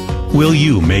 Will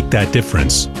you make that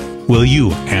difference? Will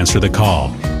you answer the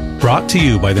call? Brought to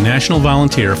you by the National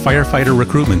Volunteer Firefighter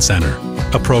Recruitment Center,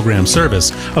 a program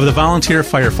service of the Volunteer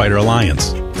Firefighter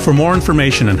Alliance. For more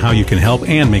information on how you can help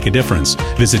and make a difference,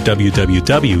 visit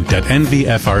www.nvfrc.org.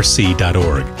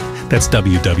 That's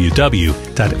www.nvfrc.org.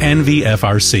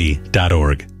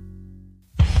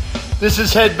 This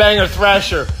is Headbanger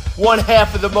Thrasher, one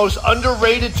half of the most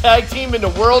underrated tag team in the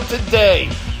world today,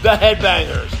 the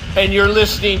Headbangers. And you're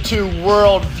listening to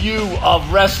World View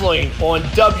of Wrestling on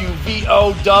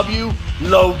WVOW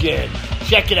Logan.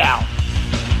 Check it out.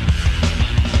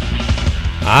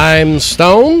 I'm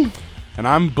Stone. And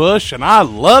I'm Bush, and I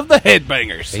love the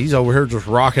Headbangers. He's over here just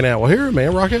rocking out. Well, here,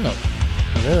 man, rock out.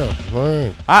 Yeah, all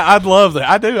right. I'd love that.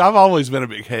 I do. I've always been a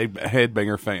big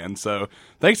Headbanger fan. So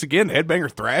thanks again to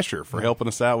Headbanger Thrasher for helping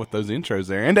us out with those intros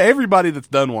there, and to everybody that's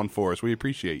done one for us. We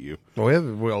appreciate you.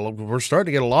 Well, we're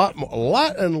starting to get a lot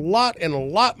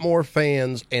more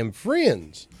fans and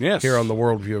friends. Yes. Here on the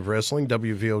Worldview of Wrestling,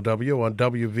 WVOW on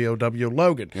WVOW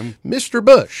Logan. Mr.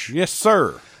 Bush. Yes,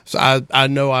 sir. So I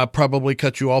know I probably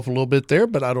cut you off a little bit there,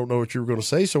 but I don't know what you were going to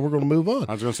say, so we're going to move on.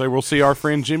 I was going to say we'll see our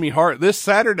friend Jimmy Hart this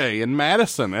Saturday in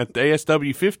Madison at the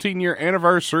ASW 15-year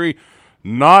anniversary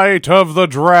Night of the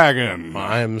Dragon.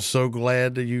 I am so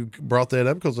glad that you brought that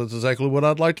up because that's exactly what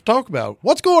I'd like to talk about.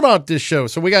 What's going on at this show?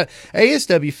 So we got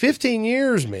ASW 15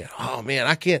 years, man. Oh,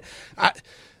 man, it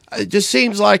just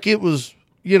seems like it was,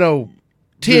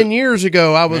 10 years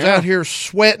ago I was out here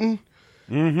sweating.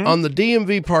 Mm-hmm. On the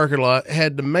DMV parking lot,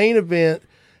 had the main event,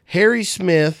 Harry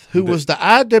Smith, who was the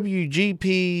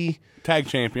IWGP Tag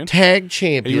Champion.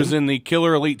 He was in the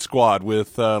Killer Elite Squad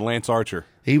with Lance Archer.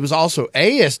 He was also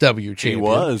ASW champion. He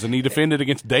was, and he defended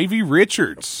against Davey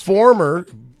Richards.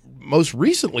 Most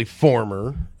recently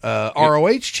former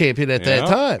ROH champion at that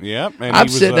time. Yep. And I'm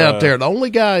sitting out there, the only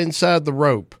guy inside the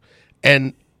rope,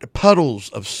 and puddles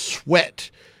of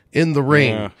sweat in the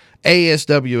ring. Yeah.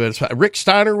 ASW. Rick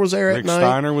Steiner was there at night. Rick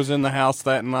Steiner was in the house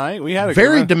that night. We had a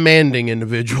very demanding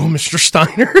individual, Mr.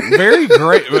 Steiner. Very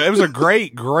great. It was a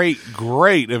great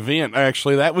event,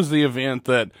 actually. That was the event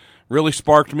that really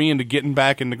sparked me into getting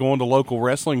back into going to local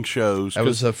wrestling shows. That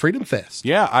was a Freedom Fest.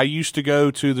 Yeah, I used to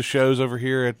go to the shows over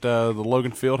here at the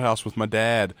Logan Fieldhouse with my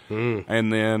dad.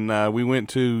 And then we went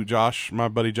to my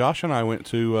buddy Josh and I went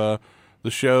to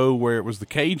the show where it was the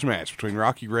cage match between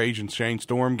Rocky Rage and Shane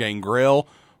Storm. Gangrel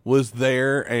was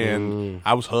there, and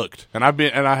I was hooked. And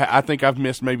I think I've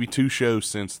missed maybe 2 shows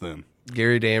since then.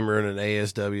 Gary Dameron and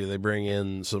ASW, they bring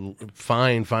in some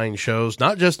fine shows,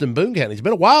 not just in Boone County. It's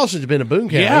been a while since you've been in Boone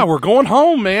County. Yeah, we're going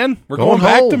home, man. We're going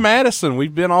back to Madison.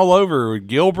 We've been all over.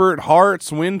 Gilbert,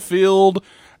 Harts, Winfield,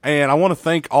 and I want to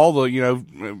thank all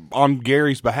the, on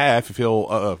Gary's behalf, if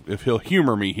he'll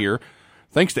humor me here,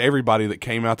 thanks to everybody that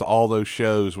came out to all those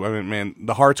shows. I mean, man,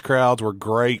 the Harts crowds were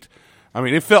great. I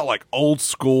mean, it felt like old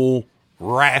school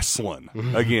wrestling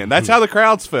again. That's how the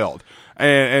crowds felt.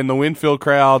 And the Winfield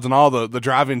crowds and all the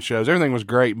drive-in shows, everything was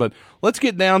great. But let's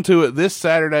get down to it this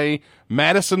Saturday,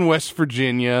 Madison, West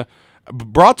Virginia,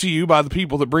 brought to you by the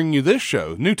people that bring you this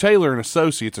show, New Taylor and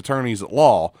Associates, Attorneys at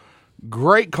Law.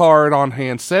 Great card on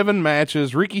hand, 7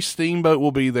 matches. Ricky Steamboat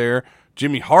will be there.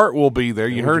 Jimmy Hart will be there.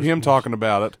 You heard him talking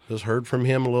about it. Just heard from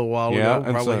him a little while ago.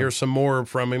 Probably hear some more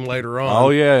from him later on. Oh,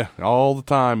 yeah, all the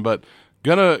time. But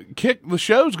the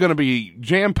show's going to be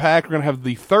jam-packed. We're going to have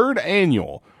the 3rd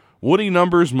annual Woody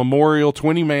Numbers Memorial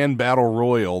 20-man Battle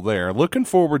Royal there. Looking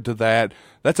forward to that.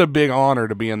 That's a big honor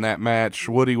to be in that match.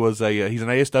 Woody was he's an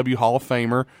ASW Hall of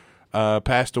Famer,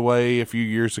 passed away a few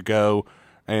years ago,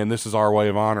 and this is our way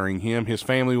of honoring him. His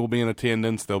family will be in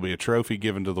attendance. There'll be a trophy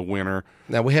given to the winner.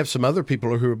 Now, we have some other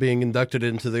people who are being inducted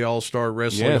into the All-Star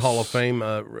Wrestling Hall of Fame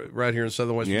right here in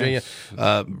Southern West Virginia.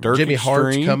 Jimmy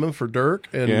Hart's coming for Dirk.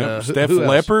 And Steph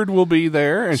Leopard will be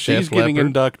there, and she's getting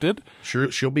inducted.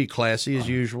 Sure, she'll be classy as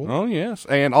usual. Oh, yes.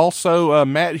 And also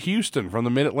Matt Houston from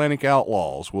the Mid-Atlantic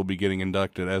Outlaws will be getting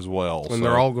inducted as well. And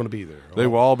they're all going to be there. They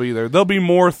will all be there. There'll be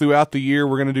more throughout the year.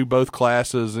 We're going to do both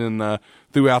classes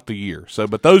throughout the year.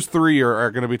 But those 3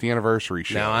 are going to be at the anniversary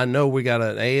show. Now, I know we got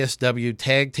an ASW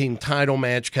tag team title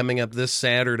match coming up this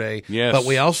Saturday. Yes. But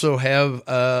we also have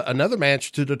another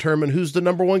match to determine who's the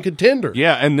number 1 contender.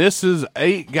 Yeah, and this is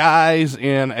 8 guys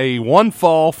in a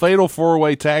one-fall fatal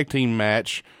 4-way tag team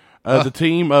match. The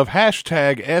team of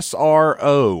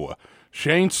 #SRO.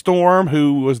 Shane Storm,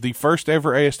 who was the first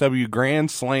ever ASW Grand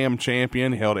Slam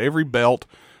champion, held every belt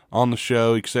on the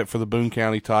show except for the Boone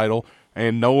County title.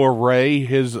 And Noah Ray,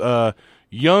 his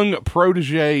young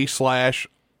protege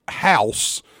 /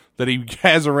 house that he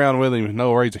has around with him.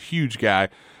 Noah Ray's a huge guy.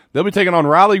 They'll be taking on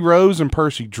Riley Rose and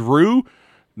Percy Drew.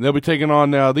 They'll be taking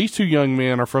on these 2 young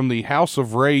men are from the House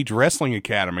of Rage Wrestling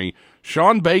Academy,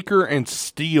 Sean Baker and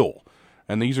Steele.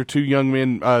 And these are 2 young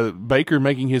men, Baker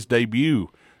making his debut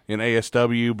in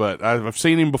ASW, but I've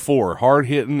seen him before,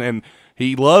 hard-hitting, and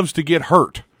he loves to get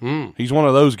hurt. He's one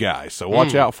of those guys, so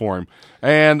watch out for him.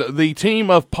 And the team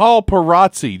of Paul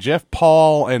Parazzi, Jeff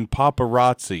Paul and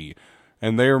Paparazzi,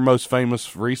 and they're most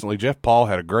famous recently. Jeff Paul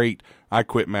had a great I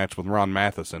Quit match with Ron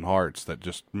Mathis and Hearts that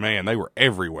just, man, they were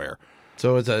everywhere.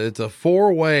 So it's a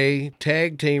 4-way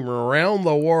tag team around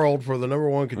the world for the number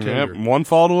 1 contender. Yep, one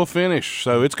fall to a finish,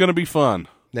 so it's going to be fun.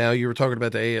 Now, you were talking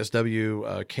about the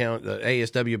ASW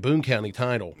ASW Boone County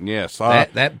title. Yes.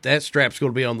 That strap's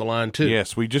going to be on the line, too.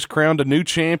 Yes, we just crowned a new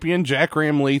champion, Jack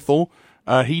Ram Lethal.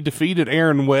 He defeated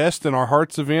Aaron West in our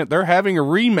Hearts event. They're having a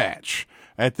rematch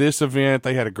at this event.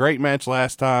 They had a great match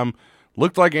last time.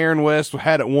 Looked like Aaron West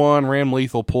had it won. Ram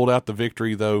Lethal pulled out the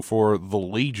victory, though, for the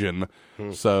Legion.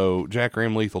 So Jack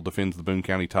Ram Lethal defends the Boone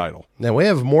County title. Now, we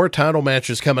have more title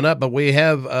matches coming up, but we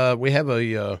have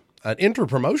an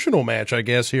inter-promotional match, I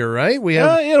guess, here, right? We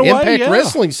have Impact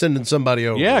Wrestling sending somebody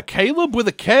over. Yeah, Caleb with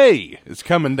a K is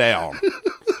coming down.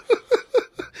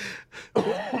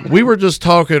 We were just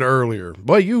talking earlier.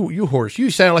 Boy, you horse,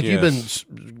 you sound like you've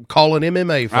been calling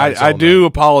MMA fights. I do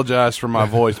apologize for my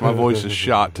voice. My voice is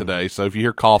shot today, so if you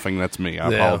hear coughing, that's me.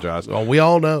 I apologize. Well, we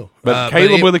all know. But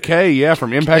Caleb with a K,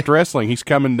 from Impact Wrestling, he's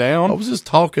coming down. I was just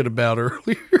talking about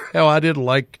earlier how I didn't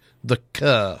like the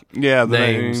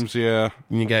names. Yeah.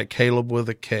 And you got Caleb with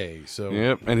a K. So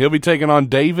yep, and he'll be taking on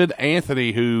David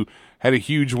Anthony, who had a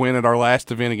huge win at our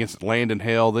last event against Land in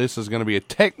Hell. This is going to be a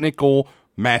technical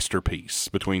masterpiece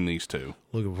between these 2.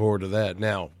 Looking forward to that.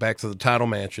 Now, back to the title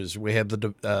matches. We have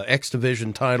the X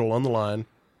Division title on the line.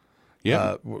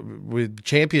 Yeah. With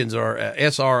champions are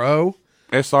SRO.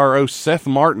 SRO Seth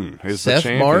Martin is the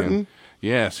champion. Seth Martin?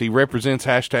 Yes, he represents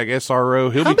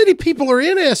 #SRO. How many people are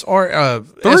in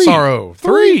SRO?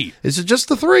 3. Is it just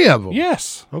the 3 of them?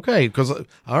 Yes. Okay, because all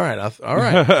right. I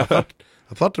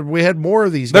thought that we had more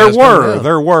of these guys.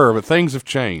 There were, but things have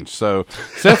changed. So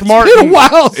Seth Martin it's been a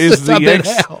while is since I've been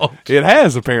out. It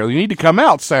has, apparently. You need to come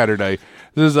out Saturday.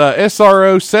 This is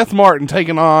SRO Seth Martin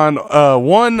taking on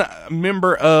one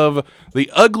member of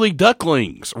the Ugly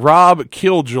Ducklings, Rob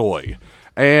Killjoy.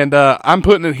 And I'm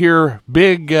putting it here,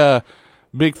 big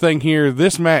thing here.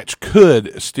 This match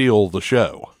could steal the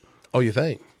show. Oh, you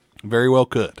think? Very well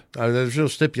could. There's no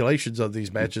stipulations of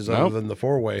these matches other than the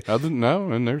four-way.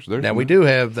 And there's now we do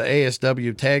have the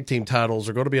ASW tag team titles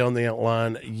are going to be on the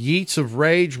line. Yeats of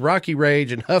Rage, Rocky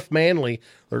Rage, and Huff Manley.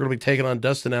 They're going to be taking on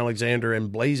Dustin Alexander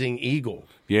and Blazing Eagle.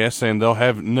 Yes, and they'll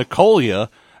have Nicolia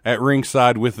at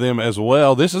ringside with them as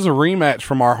well. This is a rematch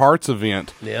from our Hearts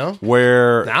event. Yeah.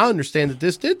 Where now I understand that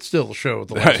this did steal the show at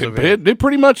the last event. It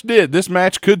pretty much did. This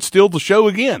match could steal the show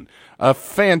again. A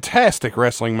fantastic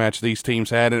wrestling match these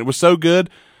teams had, and it was so good,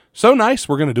 so nice,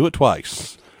 we're going to do it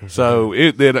twice. So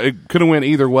it could have went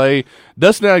either way.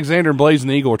 Dustin Alexander and Blazing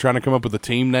Eagle are trying to come up with a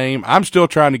team name. I'm still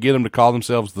trying to get them to call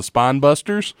themselves the Spine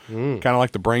Busters, kind of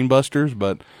like the Brain Busters,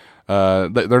 but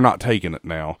they're not taking it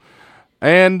now.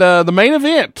 And the main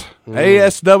event,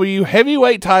 ASW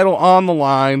heavyweight title on the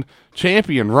line.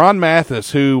 Champion Ron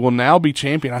Mathis, who will now be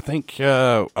champion, I think,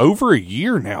 over a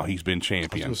year now he's been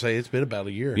champion. I was going to say, it's been about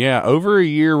a year. Yeah, over a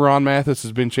year Ron Mathis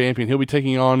has been champion. He'll be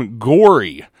taking on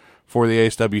Gory for the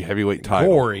ASW heavyweight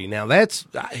title. Gory. Now, that's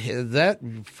that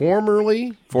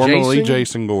formerly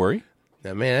Jason Gory.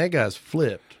 Now, man, that guy's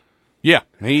flipped. Yeah.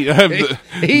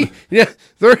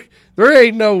 There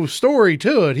ain't no story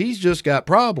to it. He's just got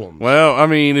problems. Well, I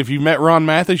mean, if you've met Ron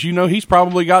Mathis, you know he's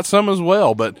probably got some as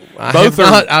well. But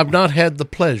I've not had the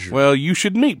pleasure. Well, you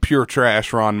should meet pure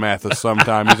trash Ron Mathis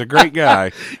sometime. He's a great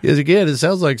guy. Yes, again, it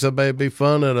sounds like somebody'd be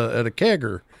fun at a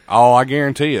kegger. Oh, I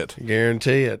guarantee it.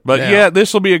 Guarantee it. But yeah,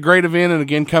 this will be a great event. And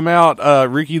again, come out.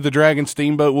 Ricky the Dragon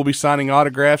Steamboat will be signing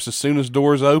autographs as soon as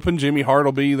doors open. Jimmy Hart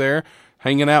will be there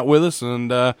hanging out with us,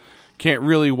 and can't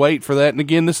really wait for that. And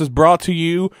again, this is brought to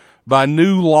you by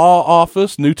New Law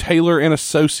Office, New Taylor and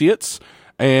Associates,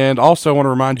 and also I want to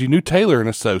remind you, New Taylor and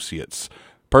Associates.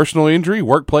 Personal injury,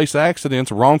 workplace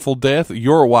accidents, wrongful death,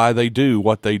 you're why they do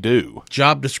what they do.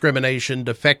 Job discrimination,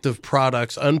 defective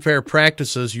products, unfair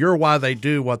practices, you're why they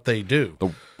do what they do.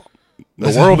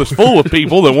 The world is full of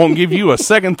people that won't give you a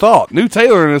second thought. New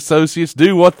Taylor and Associates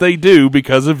do what they do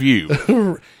because of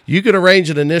you. You can arrange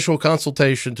an initial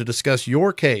consultation to discuss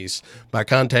your case by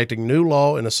contacting New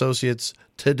Law and Associates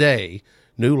today.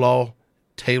 New Law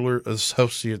Taylor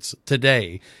Associates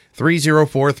today.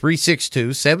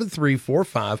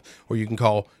 304-362-7345, or you can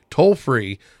call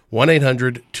toll-free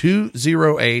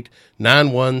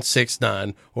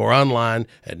 1-800-208-9169 or online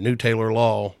at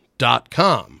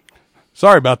newtaylorlaw.com.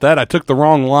 Sorry about that. I took the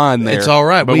wrong line there. It's all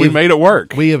right. But we made it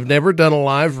work. We have never done a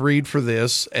live read for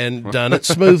this and done it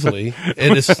smoothly.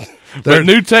 But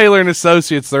New Taylor and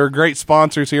Associates, they're great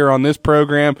sponsors here on this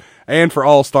program and for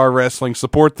All-Star Wrestling.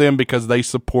 Support them because they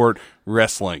support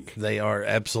wrestling. They are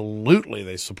absolutely.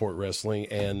 They support wrestling.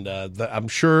 And I'm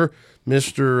sure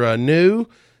Mr. New,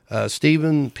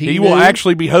 Stephen P. He will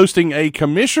actually be hosting a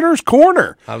Commissioner's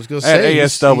Corner. I was going to say, at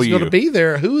ASW. He's going to be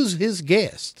there. Who is his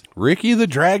guest? Ricky the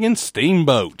Dragon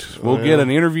Steamboat. We'll get an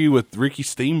interview with Ricky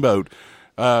Steamboat.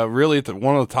 Really at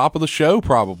one of the top of the show,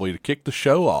 probably, to kick the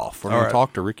show off. We're going to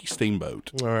talk to Ricky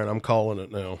Steamboat. All right, I'm calling it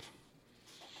now.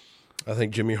 I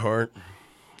think Jimmy Hart.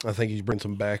 I think he's bringing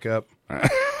some backup.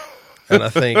 And I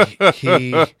think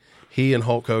he and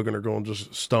Hulk Hogan are going to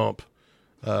just stomp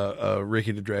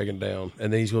Ricky the Dragon down.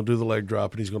 And then he's going to do the leg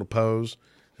drop, and he's going to pose,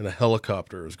 and a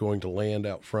helicopter is going to land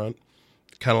out front.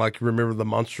 Kind of like, you remember the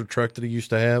monster truck that he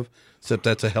used to have, except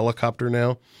that's a helicopter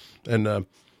now. And the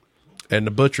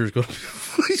butcher's going to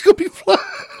he's going to be flying.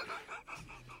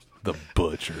 The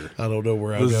butcher. I don't know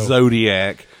where I go. The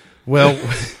Zodiac. Well,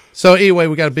 so anyway,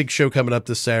 we got a big show coming up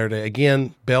this Saturday.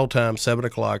 Again, bell time, 7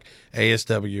 o'clock,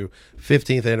 ASW,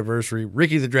 15th anniversary.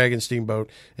 Ricky the Dragon Steamboat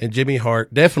and Jimmy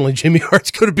Hart. Definitely Jimmy Hart's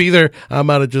going to be there. I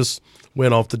might have just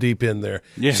went off the deep end there.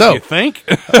 Yeah, so, you think?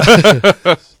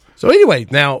 So anyway,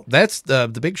 now that's the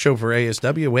big show for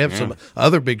ASW. We have some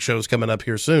other big shows coming up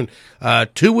here soon.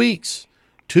 2 weeks.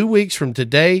 2 weeks from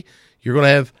today, you're going to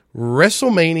have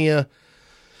WrestleMania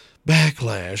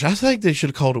Backlash. I think they should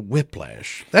have called it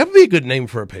Whiplash. That would be a good name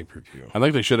for a pay-per-view. I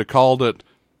think they should have called it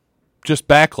just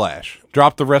Backlash.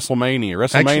 Drop the WrestleMania.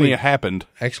 WrestleMania happened.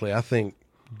 Actually, I think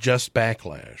just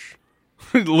Backlash.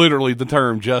 Literally the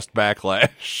term just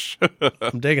Backlash.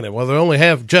 I'm digging it. Well, they only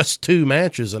have just 2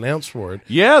 matches announced for it.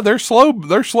 Yeah, they're slow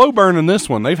burning this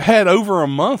one. They've had over a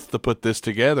month to put this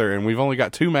together, and we've only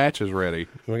got 2 matches ready.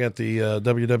 We got the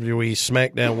WWE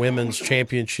SmackDown Women's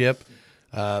Championship.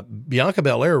 Bianca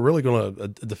Belair really going to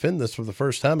defend this for the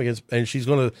first time and she's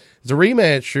going to, it's a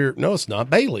rematch here. No, it's not.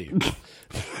 Bayley.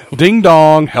 Ding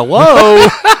dong. Hello.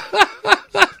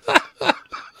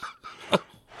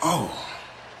 Oh.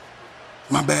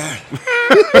 My bad.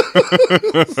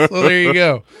 So there you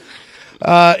go.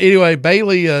 Anyway,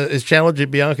 Bailey is challenging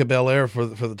Bianca Belair for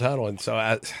the title, and so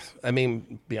I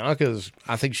mean, I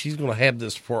think she's going to have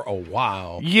this for a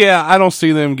while. Yeah, I don't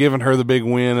see them giving her the big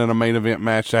win in a main event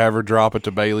match to have her drop it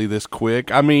to Bailey this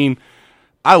quick. I mean,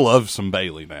 I love some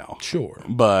Bailey now. Sure.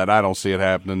 But I don't see it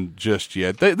happening just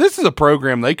yet. This is a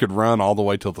program they could run all the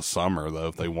way till the summer, though,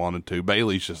 if they wanted to.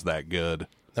 Bailey's just that good.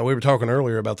 Now, we were talking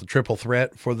earlier about the triple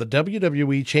threat for the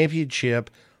WWE Championship.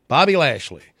 Bobby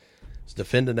Lashley is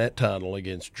defending that title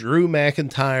against Drew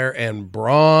McIntyre and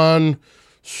Braun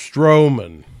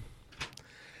Strowman.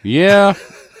 Yeah.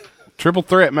 Triple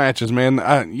threat matches,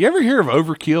 man. You ever hear of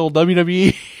Overkill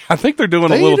WWE? I think they're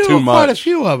doing a little too much. Quite a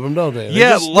few of them, don't they?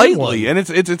 Yeah, lately, and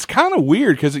it's kind of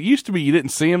weird because it used to be you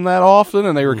didn't see them that often,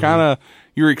 and they were kind of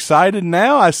you're excited.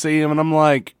 Now I see them, and I'm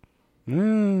like,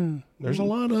 there's a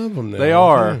lot of them. Now. They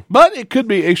are, but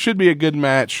it should be a good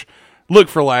match. Look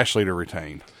for Lashley to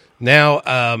retain. Now,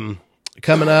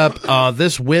 coming up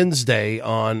this Wednesday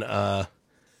on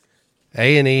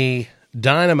A&E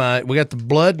Dynamite, we got the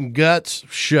Blood and Guts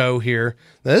show here.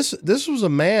 Now, this was a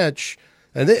match,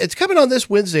 and it's coming on this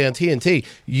Wednesday on TNT.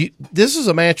 This is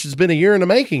a match that's been a year in the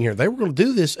making here. They were going to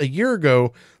do this a year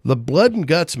ago, the Blood and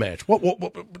Guts match. What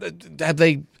have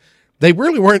they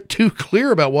really weren't too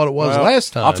clear about what it was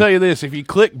last time. I'll tell you this, if you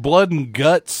click Blood and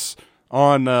Guts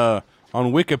on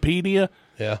Wikipedia,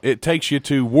 it takes you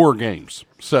to War Games.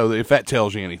 So if that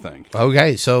tells you anything.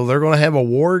 Okay, so they're going to have a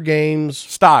War Games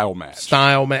style match.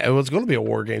 Well, it's going to be a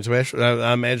War Games match.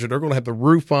 I imagine they're going to have the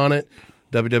roof on it.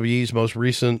 WWE's most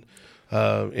recent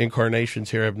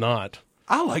incarnations here have not.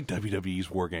 I like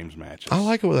WWE's War Games matches. I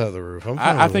like it without the roof.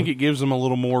 I think it gives them a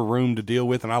little more room to deal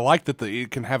with, and I like that it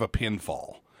can have a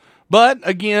pinfall. But,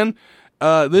 again,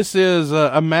 this is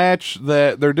a match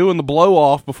that they're doing the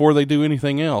blow-off before they do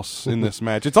anything else in this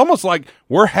match. It's almost like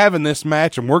we're having this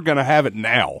match, and we're going to have it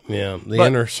now. Yeah, the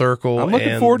Inner Circle I'm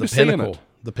looking forward to seeing it.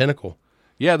 The Pinnacle.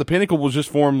 Yeah, the Pinnacle was just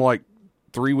formed like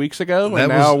 3 weeks ago, and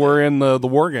now we're in the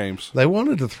War Games. They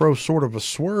wanted to throw sort of a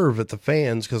swerve at the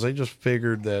fans because they just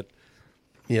figured that,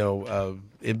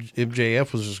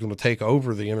 MJF was just going to take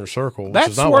over the Inner Circle. Which That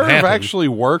is not what swerve happened. actually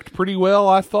worked pretty well,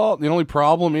 I thought. The only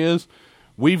problem is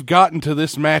we've gotten to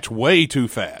this match way too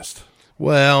fast.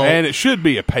 Well, and it should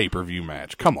be a pay-per-view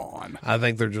match. Come on. I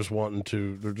think they're just wanting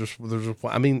to. They're just.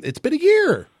 I mean, it's been a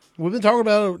year. We've been talking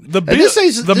about this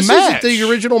isn't the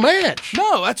original match.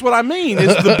 No, that's what I mean.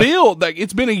 It's the build. Like,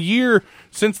 it's been a year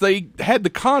since they had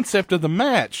the concept of the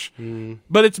match,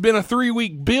 but it's been a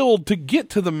 3-week build to get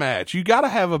to the match. You got to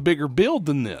have a bigger build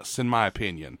than this, in my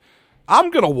opinion.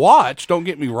 I'm going to watch, don't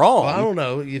get me wrong. Well, I don't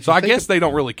know. So I guess they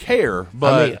don't really care.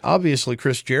 But I mean, obviously,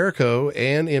 Chris Jericho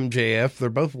and MJF, they're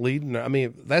both leading. I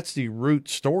mean, that's the root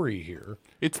story here.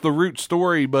 It's the root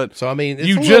story, but so I mean, it's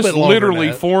you just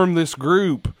literally formed this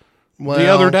group the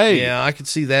other day. Yeah, I could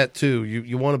see that too.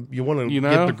 You want to give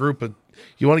the group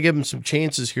you want to give them some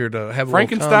chances here to have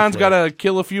Frankenstein's got to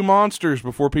kill a few monsters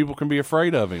before people can be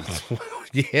afraid of him.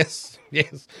 Yes.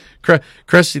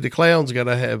 Krusty the Clown's got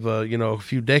to have a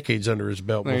few decades under his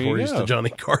belt before he's the Johnny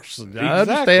Carson.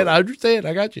 Exactly. I understand.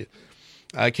 I got you.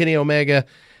 Kenny Omega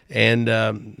and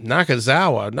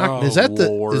Nakazawa. Is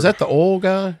that the old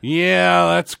guy? Yeah,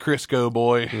 that's Crisco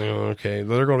boy. Okay,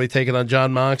 they're going to be taking on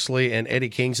Jon Moxley and Eddie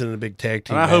Kingston in a big tag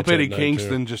team. And I hope Eddie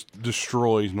Kingston just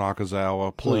destroys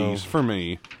Nakazawa, please, for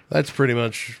me. That's pretty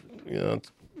much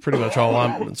pretty much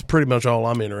all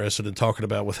I'm interested in talking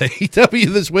about with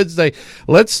AEW this Wednesday.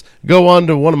 Let's go on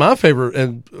to one of my favorite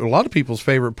and a lot of people's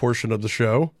favorite portion of the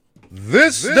show.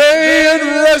 This day in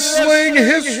wrestling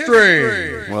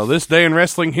history. Well, this day in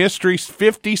wrestling history,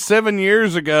 57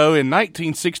 years ago in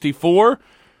 1964,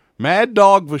 Mad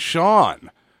Dog Vachon,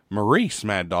 Maurice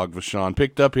Mad Dog Vachon,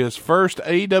 picked up his first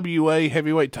AWA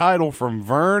heavyweight title from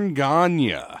Vern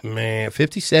Gagne. Man,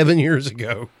 57 years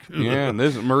ago. Yeah,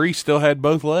 and Maurice still had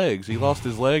both legs. He lost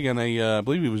his leg in I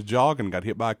believe he was jogging, got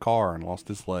hit by a car and lost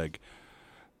his leg.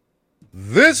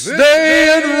 This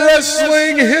day in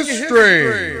wrestling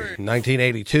history.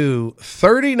 1982,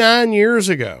 39 years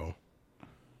ago,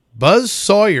 Buzz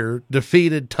Sawyer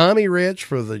defeated Tommy Rich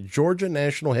for the Georgia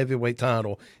National Heavyweight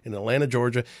title in Atlanta,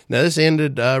 Georgia. Now, this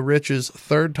ended Rich's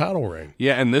third title reign.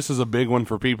 Yeah, and this is a big one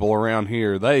for people around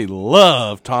here. They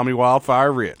love Tommy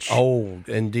Wildfire Rich. Oh,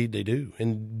 indeed they do.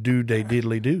 And do they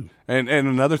diddly do. And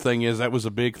another thing is, that was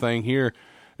a big thing here.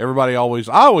 I always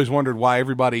wondered why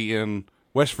everybody in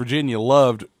West Virginia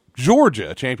loved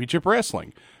Georgia Championship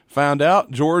Wrestling. Found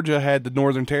out Georgia had the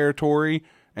Northern Territory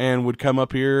and would come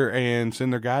up here and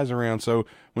send their guys around. So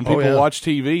when people watch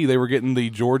TV, they were getting the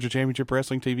Georgia Championship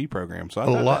Wrestling TV program. So a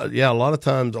lot of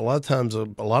times, a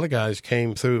lot of guys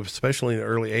came through, especially in the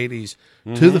early '80s,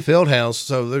 to the Fieldhouse.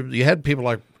 So you had people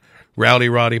like Rowdy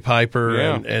Roddy Piper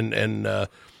and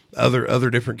other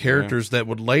different characters that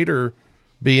would later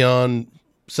be on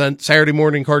Saturday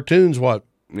morning cartoons. What?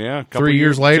 Yeah, 3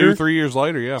 years later? 3 years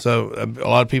later, yeah. So a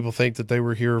lot of people think that they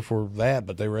were here for that,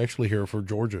 but they were actually here for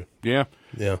Georgia. Yeah.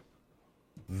 Yeah.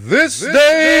 This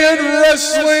day in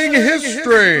wrestling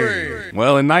history.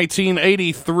 Well, in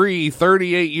 1983,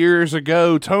 38 years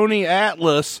ago, Tony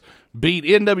Atlas beat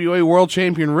NWA World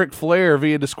Champion Ric Flair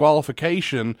via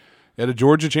disqualification at a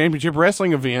Georgia Championship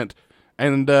Wrestling event.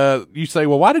 And you say,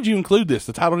 well, why did you include this?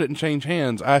 The title didn't change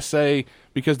hands. I say,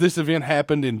 because this event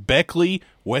happened in Beckley,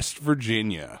 West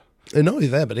Virginia. And not only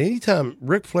that, but anytime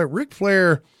Ric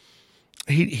Flair,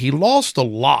 he lost a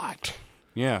lot.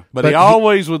 Yeah, but he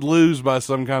always would lose by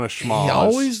some kind of schmoz. He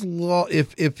always lost.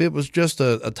 If it was just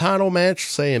a title match,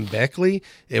 say in Beckley,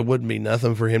 it wouldn't be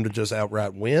nothing for him to just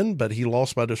outright win, but he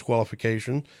lost by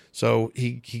disqualification, so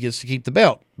he gets to keep the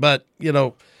belt. But,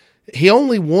 he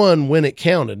only won when it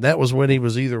counted. That was when he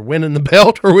was either winning the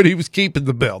belt or when he was keeping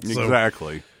the belt.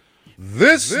 Exactly.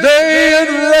 This day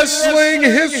in wrestling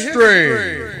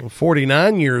history.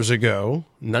 49 years ago,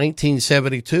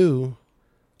 1972,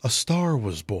 a star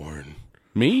was born.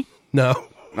 Me? No.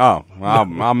 Oh,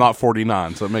 I'm not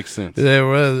 49, so it makes sense.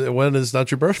 When it's not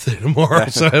your birthday tomorrow,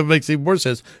 so it makes even more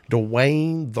sense.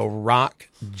 Dwayne "The Rock"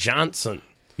 Johnson.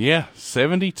 Yeah,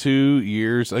 72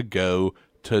 years ago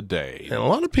today. And a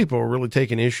lot of people are really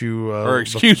taking issue.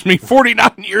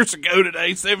 49 years ago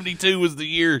today. 72 was the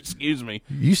year. Excuse me.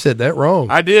 You said that wrong.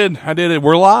 I did.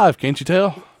 We're live. Can't you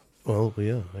tell? Well,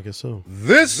 yeah, I guess so.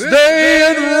 This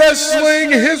day in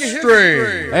wrestling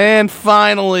history. And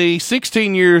finally,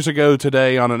 16 years ago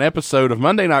today, on an episode of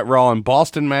Monday Night Raw in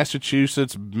Boston,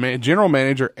 Massachusetts, General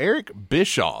Manager Eric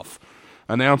Bischoff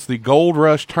announced the Gold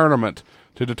Rush tournament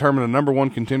to determine the number one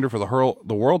contender for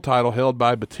the world title held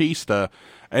by Batista.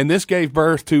 And this gave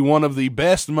birth to one of the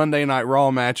best Monday Night Raw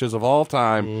matches of all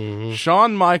time.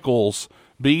 Shawn Michaels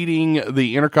beating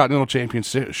the Intercontinental Champion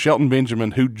Shelton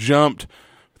Benjamin, who jumped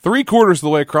 3/4 of the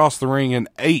way across the ring and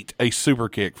ate a super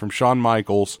kick from Shawn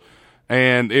Michaels.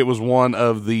 And it was one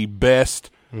of the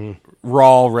best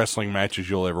Raw wrestling matches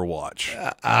you'll ever watch.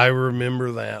 I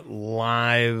remember that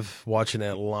live, watching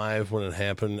that live when it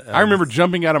happened. I remember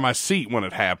jumping out of my seat when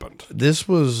it happened. This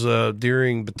was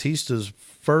during Batista's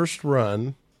first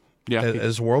run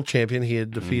as world champion. He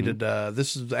had defeated,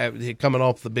 this is coming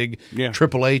off the big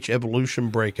Triple H Evolution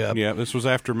breakup. Yeah, this was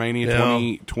after Mania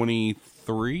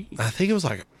 2023. I think it was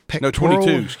like a pectoral. No,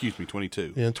 22. Excuse me,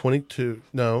 22. Yeah, 22.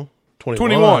 No, 21.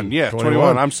 21. Yeah,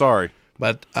 21. I'm sorry.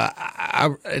 But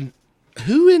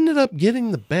who ended up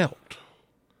getting the belt?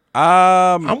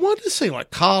 I wanted to say like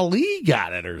Khali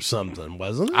got it or something,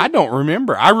 wasn't it? I don't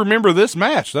remember. I remember this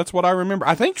match. That's what I remember.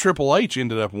 I think Triple H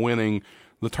ended up winning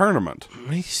the tournament. Let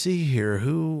me see here.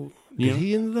 Did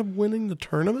he end up winning the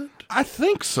tournament? I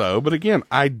think so, but again,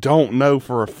 I don't know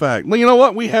for a fact. Well, you know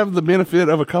what? We have the benefit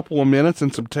of a couple of minutes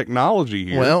and some technology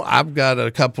here. Well, I've got a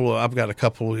couple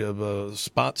of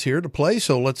spots here to play,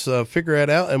 so let's figure it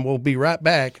out, and we'll be right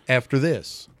back after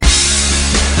this.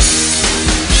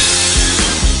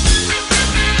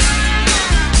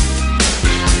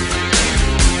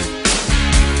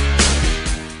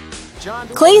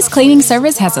 Clay's cleaning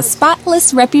service has a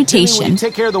spotless reputation. Jimmy, will you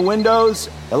take care of the windows?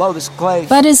 Hello, this is Clay.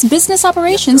 But his business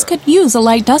operations could use a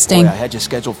light dusting. Boy, I had you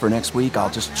scheduled for next week. I'll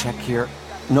just check here.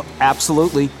 No,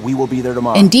 absolutely. We will be there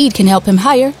tomorrow. Indeed can help him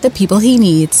hire the people he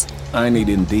needs. I need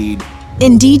Indeed.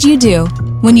 Indeed you do.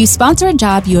 When you sponsor a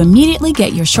job, you immediately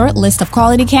get your short list of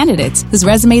quality candidates whose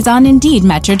resumes on Indeed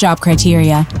match your job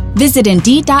criteria. Visit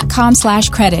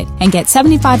Indeed.com/credit and get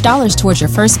 $75 towards your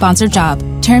first sponsored job.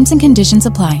 Terms and conditions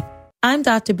apply. I'm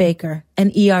Dr. Baker,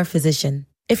 an ER physician.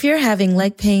 If you're having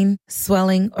leg pain,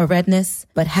 swelling, or redness,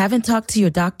 but haven't talked to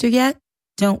your doctor yet,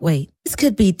 don't wait. This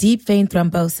could be deep vein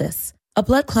thrombosis, a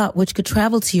blood clot which could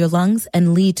travel to your lungs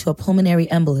and lead to a pulmonary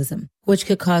embolism, which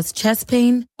could cause chest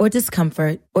pain or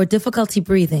discomfort or difficulty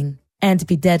breathing and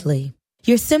be deadly.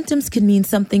 Your symptoms could mean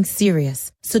something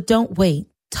serious, so don't wait.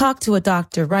 Talk to a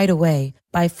doctor right away,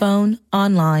 by phone,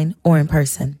 online, or in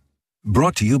person.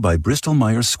 Brought to you by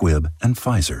Bristol-Myers Squibb and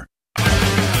Pfizer.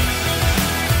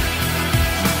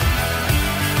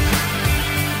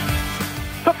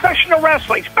 Professional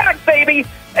wrestling's back, baby!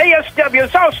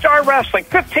 ASW's All-Star Wrestling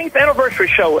 15th Anniversary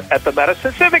Show at the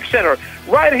Madison Civic Center,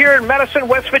 right here in Madison,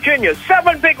 West Virginia.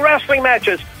 7 big wrestling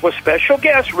matches with special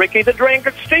guests Ricky the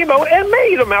Dragon Steamo and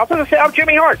me, the mouth of the South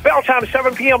Jimmy Hart. Bell time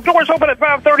 7 p.m. Doors open at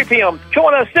 5:30 p.m.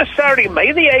 Join us this Saturday,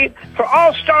 May the 8th, for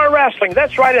All-Star Wrestling.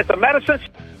 That's right, at the Madison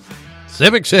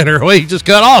Civic Center. Wait, he just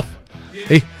got off.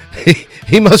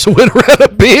 He must have went around a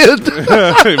bend.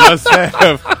 He must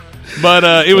have.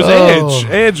 But it was Edge.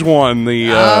 Edge won the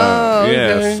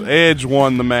yes. Edge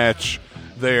won the match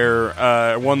there.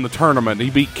 Won the tournament. He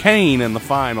beat Kane in the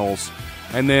finals,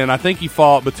 and then I think he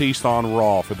fought Batista on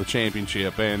Raw for the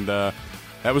championship. And that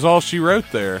was all she wrote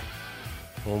there.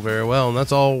 Well, very well, and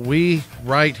that's all we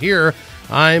write here.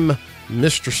 I'm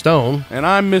Mr. Stone, and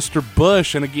I'm Mr.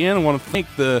 Bush. And again, I want to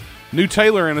thank the New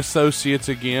Taylor and Associates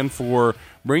again for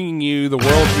bringing you the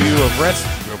worldview of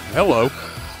wrestling. Hello.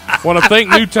 Want to thank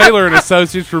New Taylor and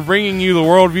Associates for bringing you the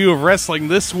worldview of wrestling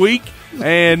this week,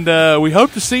 and we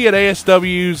hope to see you at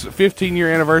ASW's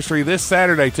 15-year anniversary this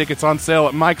Saturday. Tickets on sale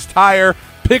at Mike's Tire.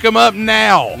 Pick them up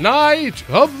now. Night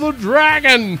of the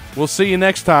Dragon. We'll see you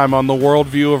next time on the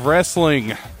worldview of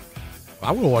wrestling.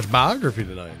 I'm going to watch Biography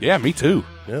tonight. Yeah, me too.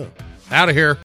 Yeah. Out of here.